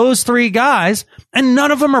into those three guys, and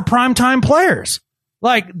none of them are primetime players.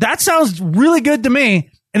 Like, that sounds really good to me.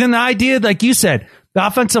 And then the idea, like you said, the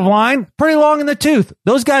offensive line, pretty long in the tooth.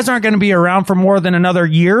 Those guys aren't going to be around for more than another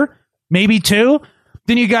year, maybe two.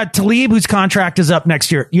 Then you got Talib, whose contract is up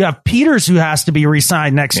next year. You have Peters, who has to be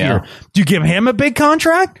re-signed next year. Do you give him a big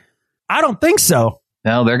contract? I don't think so.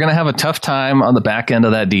 No, they're going to have a tough time on the back end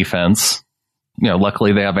of that defense. You know,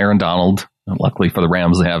 luckily they have Aaron Donald. Luckily for the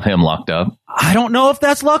Rams, they have him locked up. I don't know if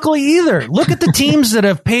that's luckily either. Look at the teams that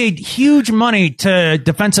have paid huge money to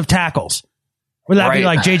defensive tackles. Would that be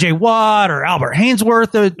like J.J. Watt or Albert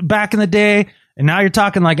Hainsworth back in the day? And now you're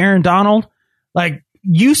talking like Aaron Donald. Like,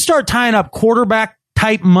 you start tying up quarterback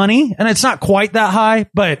type money, and it's not quite that high,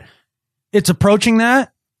 but it's approaching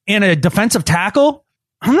that, in a defensive tackle.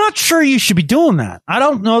 I'm not sure you should be doing that. I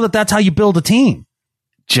don't know that that's how you build a team.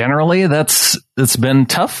 Generally, it's been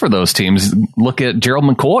tough for those teams. Look at Gerald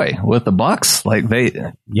McCoy with the Bucs.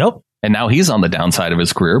 Yep. And now he's on the downside of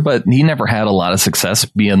his career, but he never had a lot of success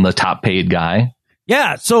being the top paid guy.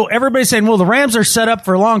 Yeah. So everybody's saying, well, the Rams are set up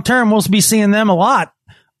for long term. We'll be seeing them a lot.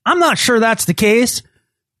 I'm not sure that's the case.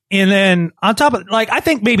 And then on top of, like, I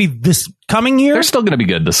think maybe this coming year, they're still going to be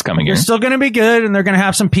good this coming year. They're still going to be good, and they're going to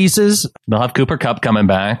have some pieces. They'll have Cooper Kupp coming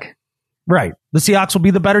back. Right. The Seahawks will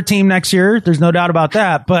be the better team next year. There's no doubt about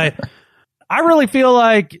that. But I really feel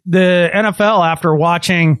like the NFL, after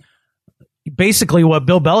watching basically what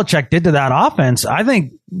Bill Belichick did to that offense, I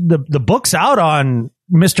think the book's out on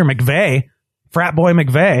Mr. McVay, frat boy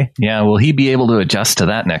McVay. Yeah, will he be able to adjust to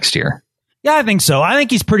that next year? Yeah, I think so. I think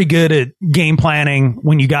he's pretty good at game planning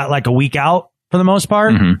when you got like a week out for the most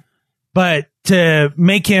part. Mm-hmm. But to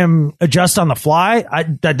make him adjust on the fly,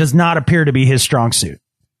 that does not appear to be his strong suit.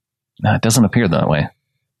 No, it doesn't appear that way.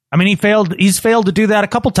 I mean, he's failed to do that a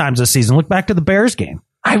couple times this season. Look back to the Bears game.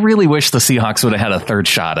 I really wish the Seahawks would have had a third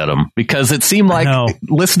shot at him, because it seemed like,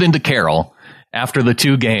 listening to Carroll after the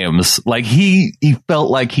two games, like he felt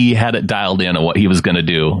like he had it dialed in on what he was going to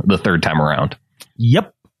do the third time around.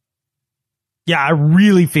 Yep. Yeah, I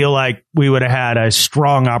really feel like we would have had a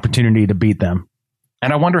strong opportunity to beat them.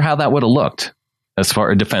 And I wonder how that would have looked as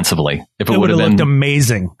far defensively. If it would have looked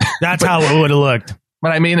amazing. That's how it would have looked.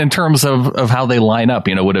 But I mean, in terms of how they line up,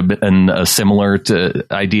 would have been a similar to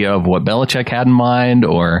idea of what Belichick had in mind,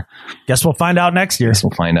 or guess we'll find out next year. Guess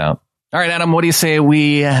we'll find out. All right, Adam, what do you say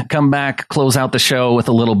we come back, close out the show with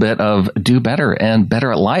a little bit of Do Better and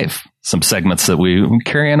Better at Life, some segments that we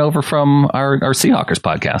carry on over from our Seahawkers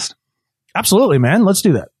podcast. Absolutely, man. Let's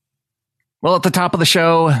do that. Well, at the top of the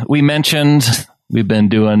show, we mentioned we've been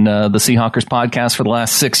doing the Seahawkers podcast for the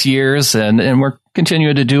last 6 years, and we're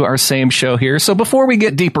continuing to do our same show here. So before we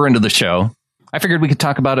get deeper into the show, I figured we could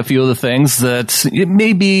talk about a few of the things that we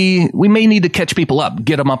may need to catch people up,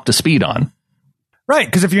 get them up to speed on. Right,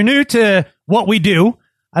 because if you're new to what we do,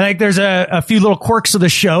 I think there's a few little quirks of the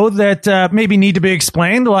show that maybe need to be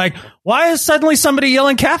explained, like, why is suddenly somebody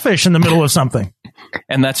yelling catfish in the middle of something?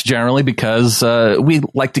 And that's generally because we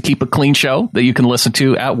like to keep a clean show that you can listen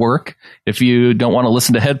to at work. If you don't want to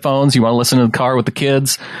listen to headphones, you want to listen to the car with the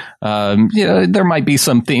kids, there might be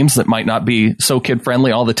some themes that might not be so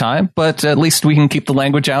kid-friendly all the time, but at least we can keep the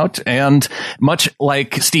language out. And much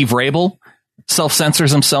like Steve Rabel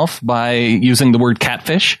self-censors himself by using the word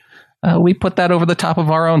catfish, we put that over the top of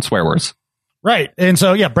our own swear words. Right. And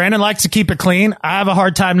so, yeah, Brandon likes to keep it clean. I have a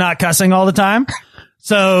hard time not cussing all the time.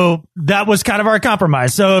 So that was kind of our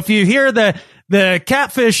compromise. So if you hear the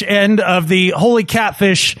catfish end of the holy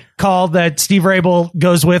catfish call that Steve Rabel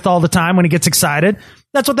goes with all the time when he gets excited,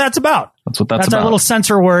 that's what that's about. That's our little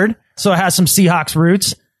censor word. So it has some Seahawks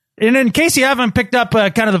roots. And in case you haven't picked up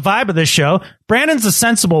kind of the vibe of this show, Brandon's the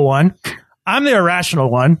sensible one. I'm the irrational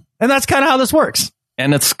one. And that's kind of how this works.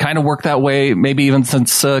 And it's kind of worked that way maybe even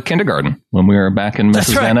since kindergarten, when we were back in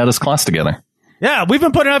Mrs. Van Etta's class together. Yeah, we've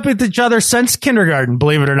been putting up with each other since kindergarten,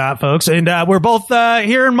 believe it or not, folks. And we're both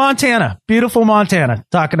here in Montana, beautiful Montana,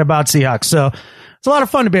 talking about Seahawks. So it's a lot of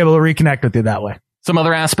fun to be able to reconnect with you that way. Some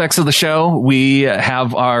other aspects of the show, we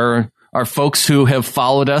have our folks who have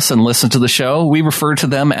followed us and listened to the show. We refer to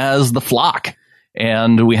them as the flock.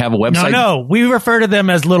 And we have a website. No, we refer to them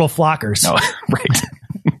as little flockers. No,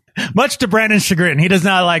 right. Much to Brandon's chagrin. He does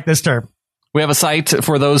not like this term. We have a site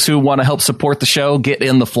for those who want to help support the show,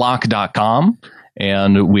 getintheflock.com.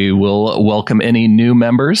 And we will welcome any new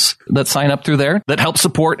members that sign up through there that help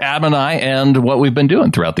support Adam and I and what we've been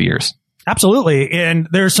doing throughout the years. Absolutely. And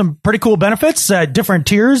there's some pretty cool benefits, different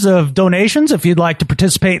tiers of donations if you'd like to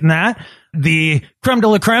participate in that. The creme de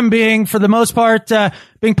la creme being, for the most part,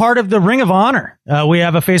 being part of the Ring of Honor. We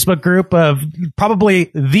have a Facebook group of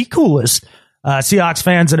probably the coolest Seahawks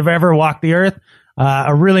fans that have ever walked the earth.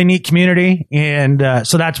 A really neat community. And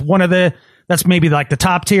so that's that's maybe like the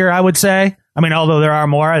top tier, I would say. I mean, although there are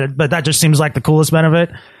more, but that just seems like the coolest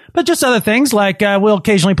benefit. But just other things like we'll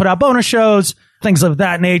occasionally put out bonus shows, things of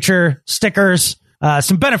that nature, stickers,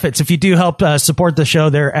 some benefits if you do help support the show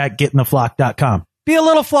there at gettintheflock.com. Be a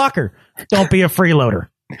little flocker. Don't be a freeloader.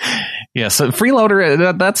 Yes, a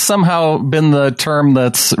freeloader, that's somehow been the term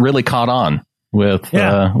that's really caught on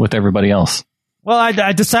with everybody else. Well,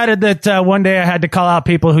 I decided that one day I had to call out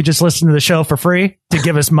people who just listen to the show for free to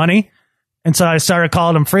give us money. And so I started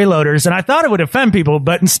calling them freeloaders. And I thought it would offend people,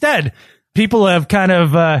 but instead, people have kind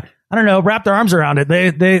of, wrapped their arms around it.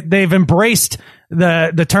 They've embraced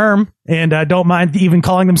the term and don't mind even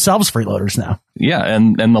calling themselves freeloaders now. Yeah,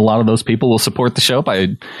 and a lot of those people will support the show by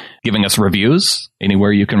giving us reviews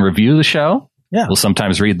anywhere you can review the show. Yeah. We'll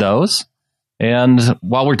sometimes read those. And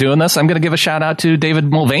while we're doing this, I'm going to give a shout out to David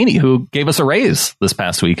Mulvaney, who gave us a raise this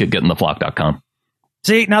past week at gettintheflock.com.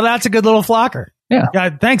 See, now that's a good little flocker.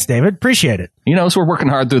 Yeah. Thanks, David. Appreciate it. He knows we're working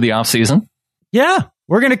hard through the off season. Yeah,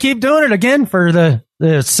 we're going to keep doing it again for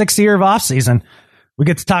the sixth year of off season. We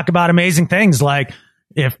get to talk about amazing things like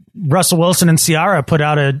if Russell Wilson and Ciara put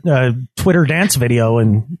out a Twitter dance video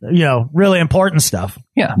and, really important stuff.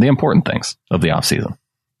 Yeah, the important things of the off season.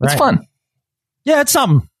 It's fun. Yeah, it's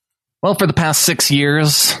something. Well, for the past 6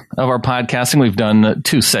 years of our podcasting, we've done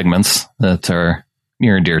 2 segments that are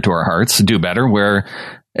near and dear to our hearts. Do Better, where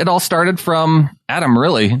it all started from Adam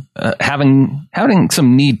really having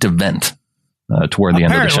some need to vent toward the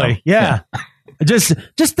end of the show. Yeah.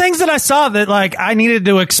 just things that I saw that like I needed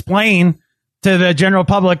to explain to the general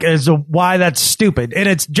public as to why that's stupid. And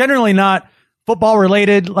it's generally not football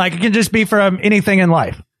related. Like it can just be from anything in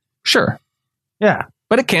life. Sure. Yeah.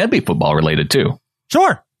 But it can be football related too.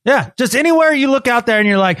 Sure. Yeah, just anywhere you look out there and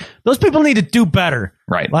you're like, those people need to do better.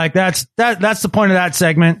 Right. Like that's the point of that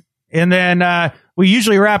segment. And then we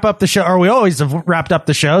usually wrap up the show, or we always have wrapped up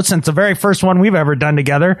the show since the very first one we've ever done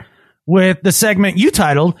together with the segment you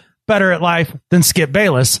titled Better at Life Than Skip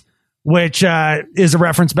Bayless, which is a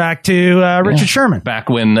reference back to Richard Sherman. Back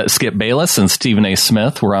when Skip Bayless and Stephen A.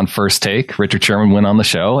 Smith were on First Take, Richard Sherman went on the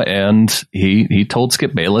show and he told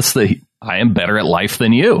Skip Bayless that I am better at life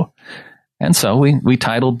than you. And so we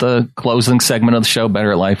titled the closing segment of the show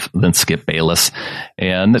Better at Life Than Skip Bayless.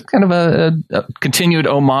 And it's kind of a continued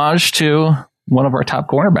homage to one of our top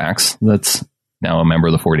cornerbacks that's now a member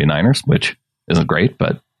of the 49ers, which isn't great,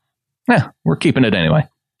 but we're keeping it anyway.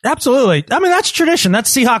 Absolutely. I mean, that's tradition.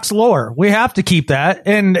 That's Seahawks lore. We have to keep that.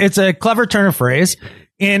 And it's a clever turn of phrase.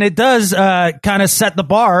 And it does kind of set the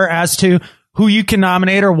bar as to who you can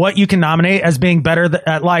nominate or what you can nominate as being better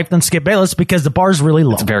at life than Skip Bayless, because the bar's really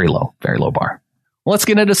low. It's very low bar. Well, let's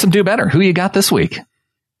get into some Do Better. Who you got this week?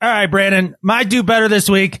 All right, Brandon. My Do Better this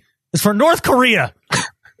week is for North Korea.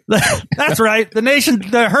 That's right.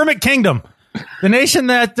 The Hermit Kingdom. The nation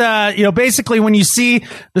that, basically when you see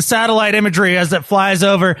the satellite imagery as it flies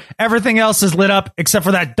over, everything else is lit up except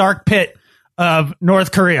for that dark pit of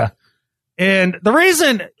North Korea. And the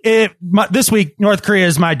reason this week North Korea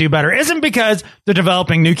is my Do Better isn't because they're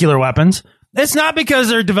developing nuclear weapons. It's not because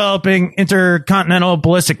they're developing intercontinental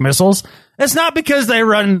ballistic missiles. It's not because they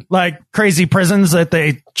run like crazy prisons that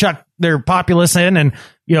they chuck their populace in and,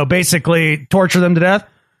 basically torture them to death.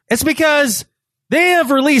 It's because they have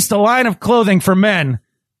released a line of clothing for men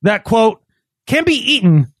that, quote, can be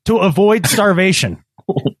eaten to avoid starvation.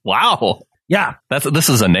 Wow. Yeah. This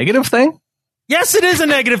is a negative thing? Yes, it is a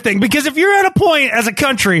negative thing, because if you're at a point as a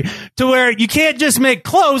country to where you can't just make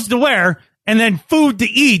clothes to wear and then food to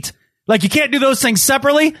eat, like you can't do those things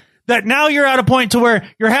separately, that now you're at a point to where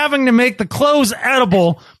you're having to make the clothes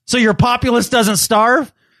edible so your populace doesn't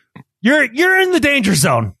starve, you're in the danger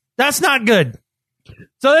zone. That's not good.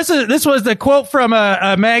 So this was the quote from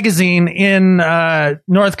a magazine in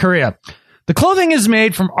North Korea. The clothing is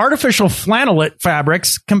made from artificial flannelette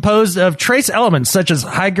fabrics composed of trace elements such as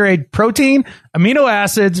high-grade protein, amino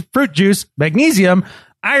acids, fruit juice, magnesium,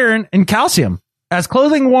 iron, and calcium. As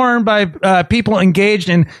clothing worn by people engaged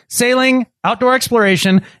in sailing, outdoor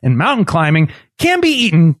exploration, and mountain climbing can be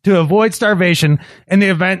eaten to avoid starvation in the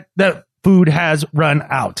event that food has run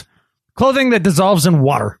out. Clothing that dissolves in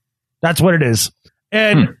water. That's what it is.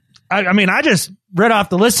 And I just read off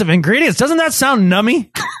the list of ingredients. Doesn't that sound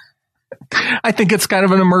nummy? I think it's kind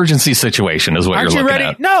of an emergency situation is what Aren't you're you looking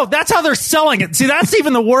ready? at. No, that's how they're selling it. See, that's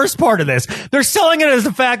even the worst part of this. They're selling it as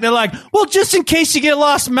the fact that, like, well, just in case you get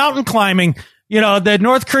lost mountain climbing, the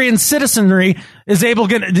North Korean citizenry is going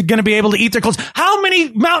to be able to eat their clothes. How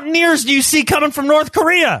many mountaineers do you see coming from North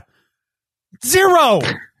Korea? 0.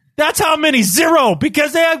 That's how many. 0.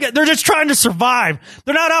 Because they're just trying to survive.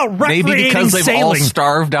 They're not out recreating Maybe because they've all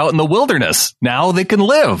starved out in the wilderness. Now they can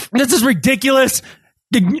live. This is ridiculous.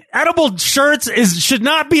 The edible shirts should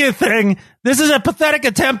not be a thing. This is a pathetic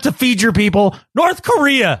attempt to feed your people. North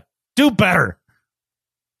Korea, do better.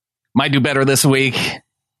 My do better this week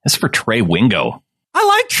is for Trey Wingo. I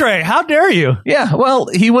like Trey. How dare you? Yeah, well,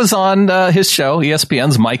 he was on his show,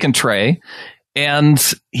 ESPN's Mike and Trey,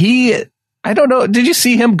 and I don't know, did you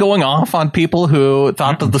see him going off on people who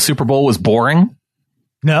thought that the Super Bowl was boring?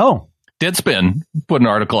 No. Deadspin put an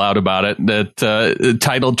article out about it that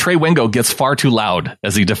titled Trey Wingo gets far too loud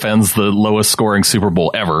as he defends the lowest scoring Super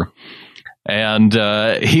Bowl ever. And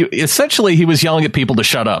he was yelling at people to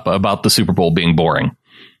shut up about the Super Bowl being boring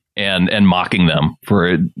and mocking them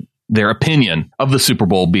for their opinion of the Super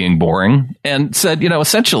Bowl being boring, and said,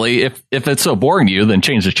 essentially, if it's so boring to you, then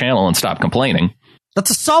change the channel and stop complaining.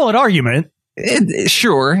 That's a solid argument.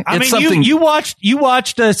 Sure. I mean, you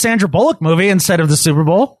watched a Sandra Bullock movie instead of the Super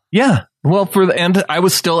Bowl. Yeah. Well, and I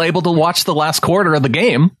was still able to watch the last quarter of the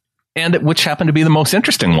game, which happened to be the most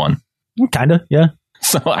interesting one. Kind of, yeah.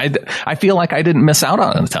 So I feel like I didn't miss out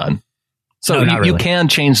on a ton. So no, you can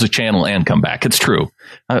change the channel and come back. It's true.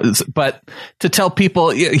 But to tell people,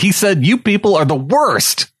 he said, you people are the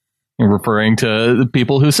worst, referring to the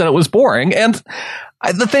people who said it was boring. And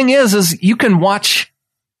the thing is you can watch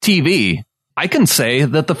TV. I can say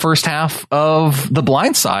that the first half of The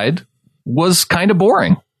Blind Side was kind of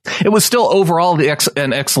boring. It was still overall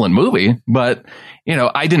an excellent movie, but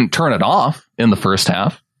I didn't turn it off in the first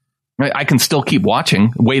half. I can still keep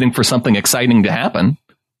watching, waiting for something exciting to happen.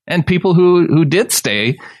 And people who did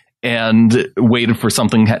stay and waited for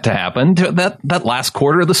something to happen, that last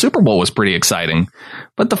quarter of the Super Bowl was pretty exciting.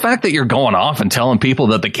 But the fact that you're going off and telling people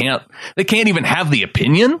that they can't even have the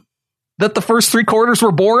opinion that the first 3 quarters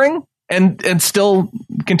were boring and still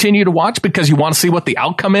continue to watch because you want to see what the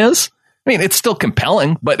outcome is. I mean, it's still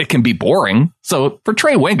compelling, but it can be boring. So for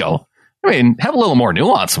Trey Wingo, have a little more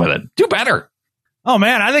nuance with it. Do better. Oh,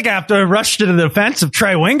 man, I think I have to rush to the defense of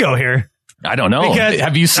Trey Wingo here. I don't know.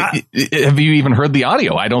 Have you even heard the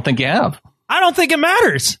audio? I don't think you have. I don't think it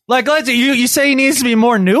matters. Like, you say he needs to be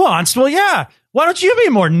more nuanced. Well, yeah. Why don't you be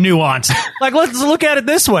more nuanced? Like, let's look at it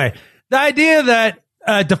this way. The idea that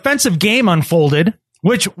a defensive game unfolded,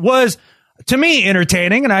 which was, to me,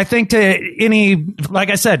 entertaining. And I think to any, like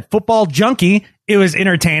I said, football junkie, it was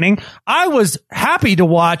entertaining. I was happy to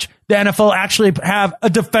watch the NFL actually have a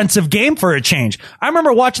defensive game for a change. I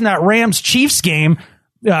remember watching that Rams-Chiefs game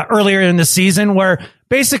earlier in the season where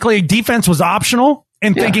basically defense was optional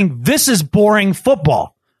and thinking this is boring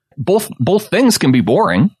football. Both things can be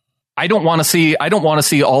boring. I don't want to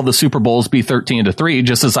see all the Super Bowls be 13-3,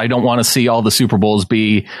 just as I don't want to see all the Super Bowls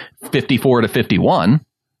be 54-51.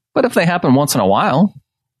 But if they happen once in a while,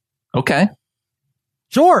 okay.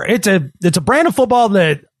 Sure. It's a brand of football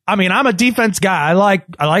that, I'm a defense guy. I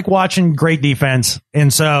like watching great defense.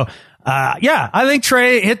 And so, I think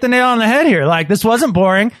Trey hit the nail on the head here. Like, this wasn't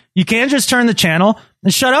boring. You can't just turn the channel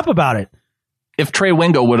and shut up about it. If Trey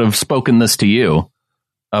Wingo would have spoken this to you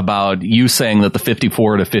about you saying that the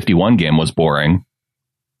 54-51 game was boring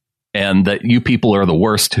and that you people are the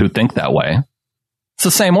worst who think that way, it's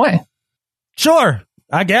the same way. Sure,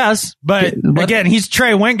 I guess. But again, he's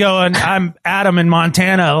Trey Wingo and I'm Adam in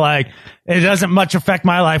Montana. Like, it doesn't much affect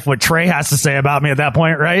my life what Trey has to say about me at that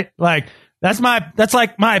point, right? Like, that's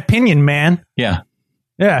like my opinion, man. Yeah.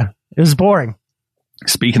 Yeah. It was boring.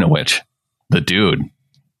 Speaking of which, the dude,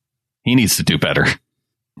 he needs to do better.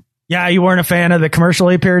 Yeah. You weren't a fan of the commercial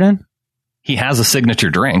he appeared in? He has a signature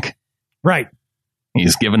drink. Right.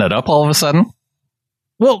 He's giving it up all of a sudden.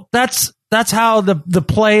 Well, that's how the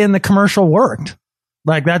play in the commercial worked.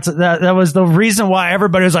 Like, that was the reason why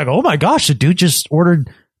everybody was like, oh my gosh, the dude just ordered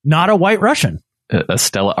not a White Russian.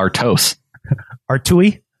 Stella Artois.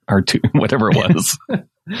 Artois? Whatever it was.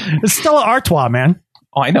 It's Stella Artois, man.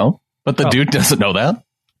 Oh, I know. But the dude doesn't know that.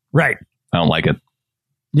 Right. I don't like it.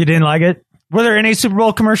 You didn't like it? Were there any Super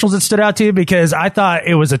Bowl commercials that stood out to you? Because I thought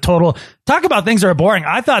it was a total... Talk about things that are boring.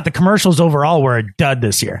 I thought the commercials overall were a dud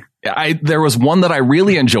this year. There was one that I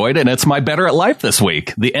really enjoyed, and it's my Better at Life this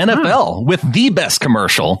week. The NFL with the best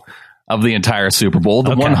commercial of the entire Super Bowl.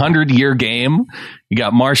 The 100-year game. You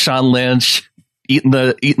got Marshawn Lynch eating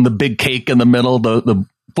the big cake in the middle, the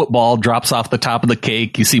football drops off the top of the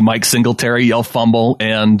cake. You see Mike Singletary yell fumble,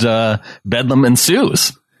 and bedlam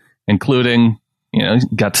ensues, including,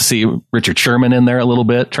 got to see Richard Sherman in there a little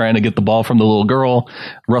bit, trying to get the ball from the little girl.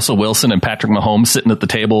 Russell Wilson and Patrick Mahomes sitting at the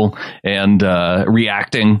table and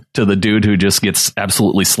reacting to the dude who just gets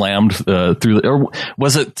absolutely slammed through. Or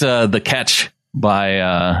was it the catch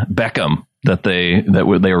by Beckham that they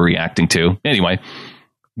were reacting to? Anyway,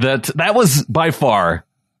 that was by far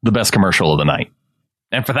the best commercial of the night.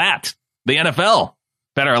 And for that, the NFL,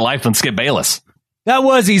 Better Life than Skip Bayless. That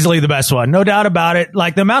was easily the best one. No doubt about it.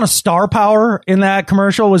 Like, the amount of star power in that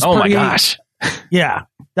commercial was my gosh. Yeah,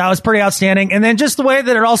 that was pretty outstanding. And then just the way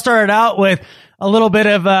that it all started out with a little bit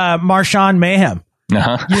of Marshawn mayhem.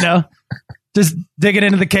 Uh-huh. Just digging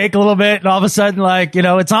into the cake a little bit, and all of a sudden,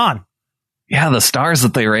 it's on. Yeah, the stars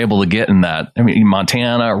that they were able to get in that. I mean,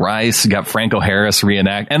 Montana, Rice, got Franco Harris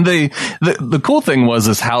reenact. And the cool thing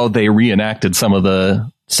was how they reenacted some of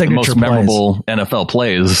the most memorable NFL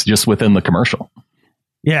plays just within the commercial.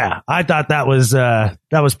 Yeah, I thought that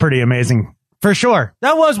was pretty amazing. For sure.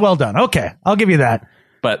 That was well done. Okay, I'll give you that.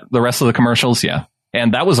 But the rest of the commercials, yeah.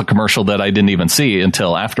 And that was a commercial that I didn't even see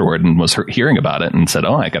until afterward, and was hearing about it and said,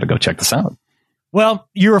 I got to go check this out. Well,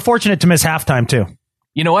 you were fortunate to miss halftime, too.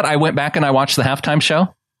 You know what? I went back and I watched the halftime show.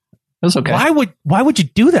 It was okay. Why would you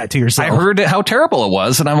do that to yourself? I heard how terrible it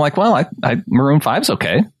was, and I'm like, well, Maroon 5's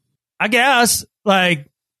okay. I guess.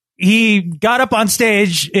 He got up on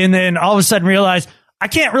stage and then all of a sudden realized, I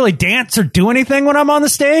can't really dance or do anything when I'm on the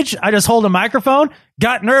stage. I just hold a microphone,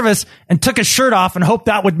 got nervous, and took his shirt off and hoped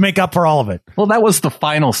that would make up for all of it. Well, that was the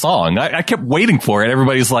final song. I kept waiting for it.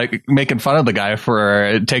 Everybody's making fun of the guy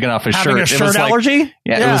for taking off his Having shirt. A shirt allergy?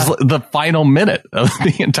 Yeah, it was the final minute of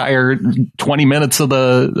the entire 20 minutes of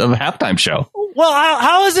the halftime show. Well,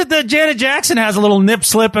 how is it that Janet Jackson has a little nip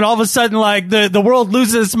slip and all of a sudden, the world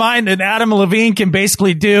loses its mind and Adam Levine can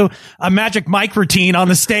basically do a Magic Mike routine on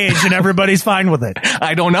the stage and everybody's fine with it?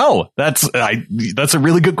 I don't know. That's a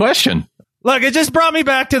really good question. Look, it just brought me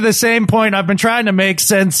back to the same point I've been trying to make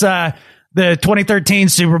since the 2013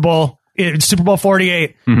 Super Bowl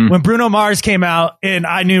 48, when Bruno Mars came out, and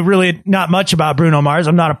I knew really not much about Bruno Mars.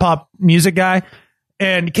 I'm not a pop music guy.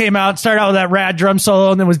 And came out, started out with that rad drum solo,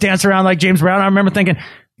 and then was dancing around like James Brown. I remember thinking,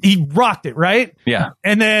 he rocked it, right? Yeah.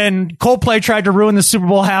 And then Coldplay tried to ruin the Super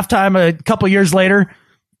Bowl halftime a couple years later,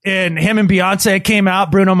 and him and Beyonce came out,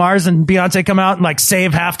 Bruno Mars and Beyonce come out and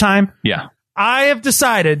save halftime. Yeah. I have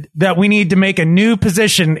decided that we need to make a new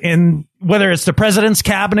position in, whether it's the president's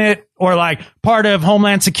cabinet or part of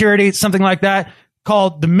Homeland Security, something like that,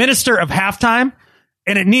 called the Minister of Halftime.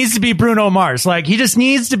 And it needs to be Bruno Mars. He just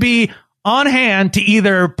needs to be on hand to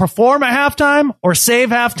either perform a halftime or save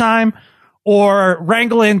halftime or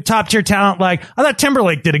wrangle in top tier talent. I thought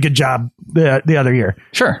Timberlake did a good job the other year.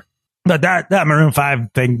 Sure. But that Maroon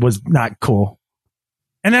 5 thing was not cool.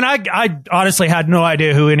 And then I honestly had no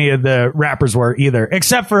idea who any of the rappers were either,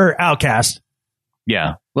 except for Outkast.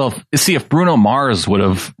 Yeah. Well, see, if Bruno Mars would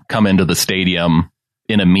have come into the stadium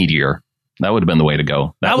in a meteor, that would have been the way to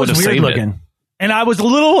go. That would have weird saved looking. it. And I was a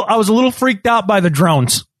little freaked out by the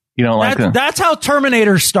drones. You don't like that? That's how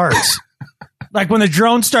Terminator starts. When the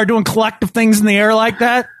drones start doing collective things in the air like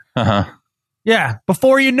that. Uh-huh. Yeah.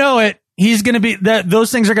 Before you know it, he's going to be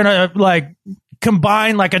those things are going to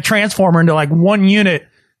combine like a transformer into one unit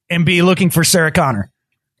and be looking for Sarah Connor.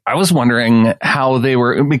 I was wondering how they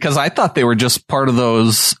were, because I thought they were just part of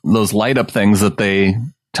those light up things that they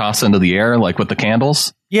toss into the air, with the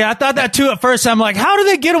candles. Yeah, I thought that too at first. I'm like, how do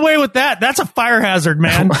they get away with that? That's a fire hazard,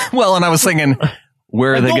 man. Well, and I was thinking,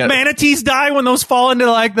 where are they going? Manatees die when those fall into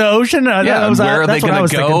the ocean? Yeah, where are they going to go?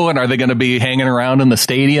 Thinking. And are they going to be hanging around in the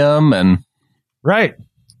stadium? And right.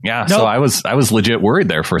 Yeah. Nope. So I was legit worried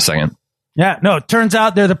there for a second. Yeah. No, it turns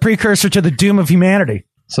out they're the precursor to the doom of humanity.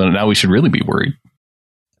 So now we should really be worried.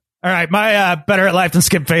 All right. My Better at Life than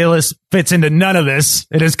Skip Bayless fits into none of this.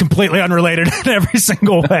 It is completely unrelated in every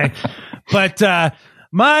single way. But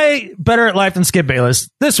my Better at Life than Skip Bayless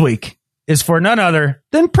this week is for none other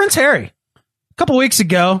than Prince Harry. A couple weeks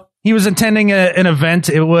ago, he was attending an event.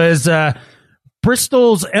 It was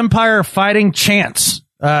Bristol's Empire Fighting Chance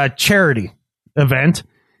charity event.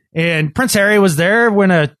 And Prince Harry was there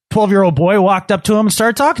when a 12-year-old boy walked up to him and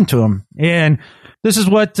started talking to him. And this is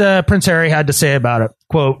what Prince Harry had to say about it.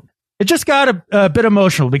 Quote, "It just got a bit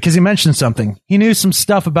emotional because he mentioned something. He knew some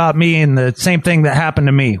stuff about me and the same thing that happened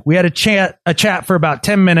to me. We had a chat for about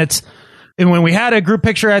 10 minutes. And when we had a group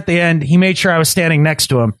picture at the end, he made sure I was standing next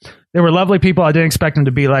to him. They were lovely people. I didn't expect them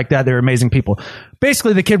to be like that. They were amazing people."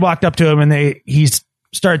 Basically, the kid walked up to him and he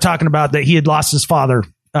started talking about that he had lost his father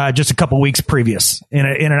just a couple weeks previous in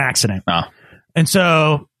an accident. Oh. And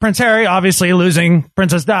so Prince Harry, obviously losing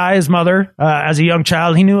Princess Di, his mother, as a young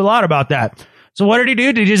child, he knew a lot about that. So what did he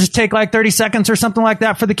do? Did he just take like 30 seconds or something like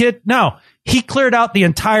that for the kid? No, he cleared out the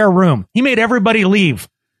entire room. He made everybody leave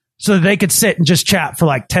so that they could sit and just chat for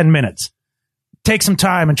like 10 minutes. Take some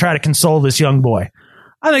time and try to console this young boy.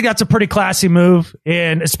 I think that's a pretty classy move,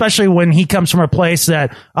 and especially when he comes from a place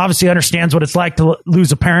that obviously understands what it's like to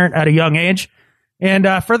lose a parent at a young age. And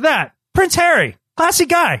for that, Prince Harry, classy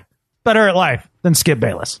guy, better at life than Skip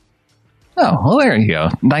Bayless. Oh, well, there you go.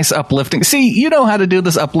 Nice uplifting. See, you know how to do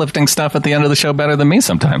this uplifting stuff at the end of the show better than me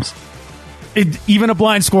sometimes. Even a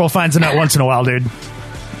blind squirrel finds a nut once in a while, dude.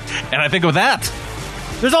 And I think with that,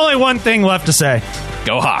 there's only one thing left to say.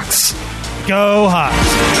 Go Hawks. Go Hawks.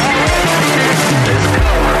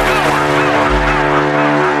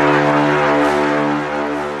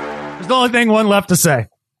 There's the only thing one left to say.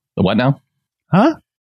 The what now? Huh?